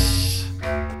this.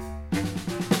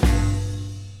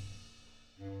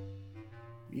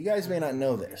 You guys may not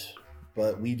know this,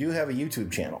 but we do have a YouTube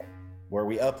channel where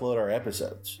we upload our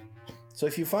episodes. So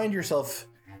if you find yourself,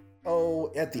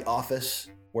 at the office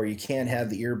where you can't have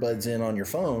the earbuds in on your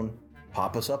phone,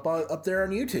 pop us up there on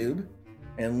YouTube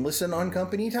and listen on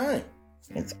company time.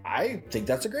 I think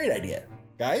that's a great idea.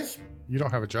 Guys? You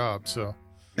don't have a job, so.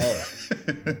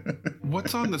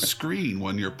 What's on the screen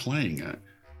when you're playing it?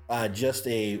 Just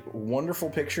a wonderful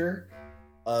picture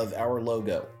of our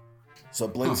logo. So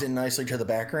it blends in nicely to the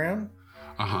background.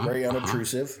 Very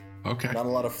unobtrusive. Okay. Not a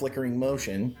lot of flickering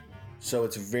motion. So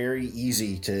it's very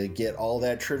easy to get all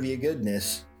that trivia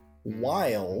goodness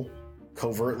while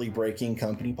covertly breaking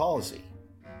company policy.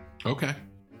 Okay.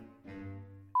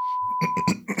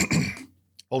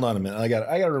 Hold on a minute. I got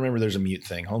to remember there's a mute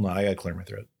thing. Hold on. I got to clear my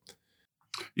throat.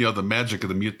 You know, the magic of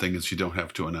the mute thing is you don't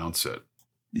have to announce it.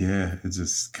 Yeah, it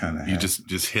just kind of You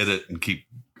just hit it and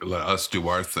let us do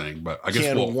our thing. But I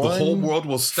guess the whole world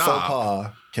will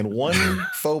stop. Can one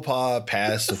faux pas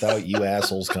pass without you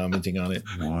assholes commenting on it?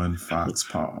 One fox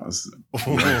pause.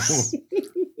 Yes.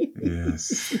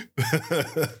 Yes.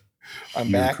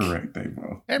 I'm back. You're correct,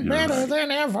 Davo. And better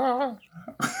than ever.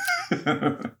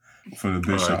 For the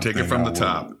Bishop. All right, take it from the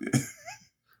top.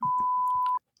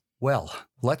 Well,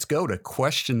 let's go to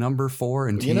question number 4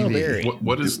 in TV. You know, Barry.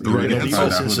 What is the We're right going to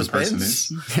find answer? out who the person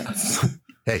is.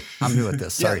 Hey, I'm new at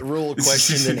this. Sorry. Yeah, rule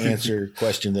question then answer,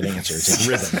 question then answer. It's a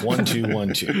rhythm. 1, 2,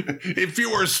 1, 2. If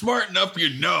you were smart enough,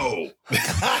 you'd know.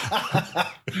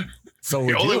 So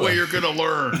The only way you're going to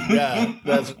learn. Yeah,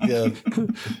 that's good.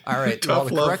 All right. Tough Well,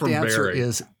 the love correct from answer Barry.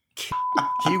 is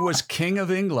he was King of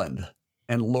England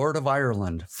and Lord of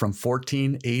Ireland from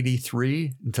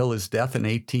 1483 until his death in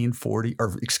 1840,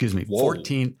 or excuse me,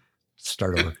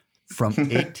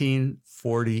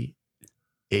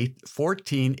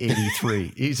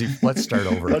 1483. Easy. Let's start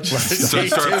over. Let's start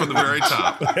from the very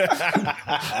top.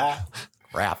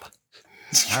 Crap.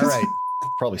 All right.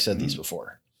 Probably said these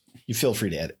before. You feel free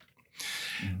to edit.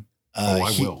 I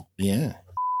will. Yeah.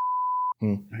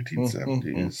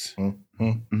 1970s.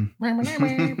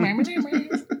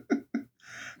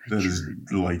 That is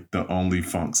like the only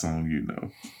funk song you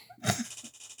know.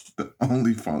 The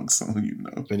only funk song you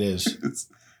know. It is.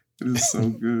 It is so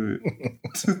good.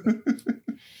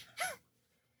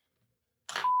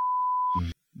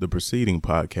 The preceding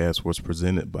podcast was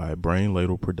presented by Brain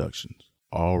Ladle Productions.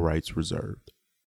 All rights reserved.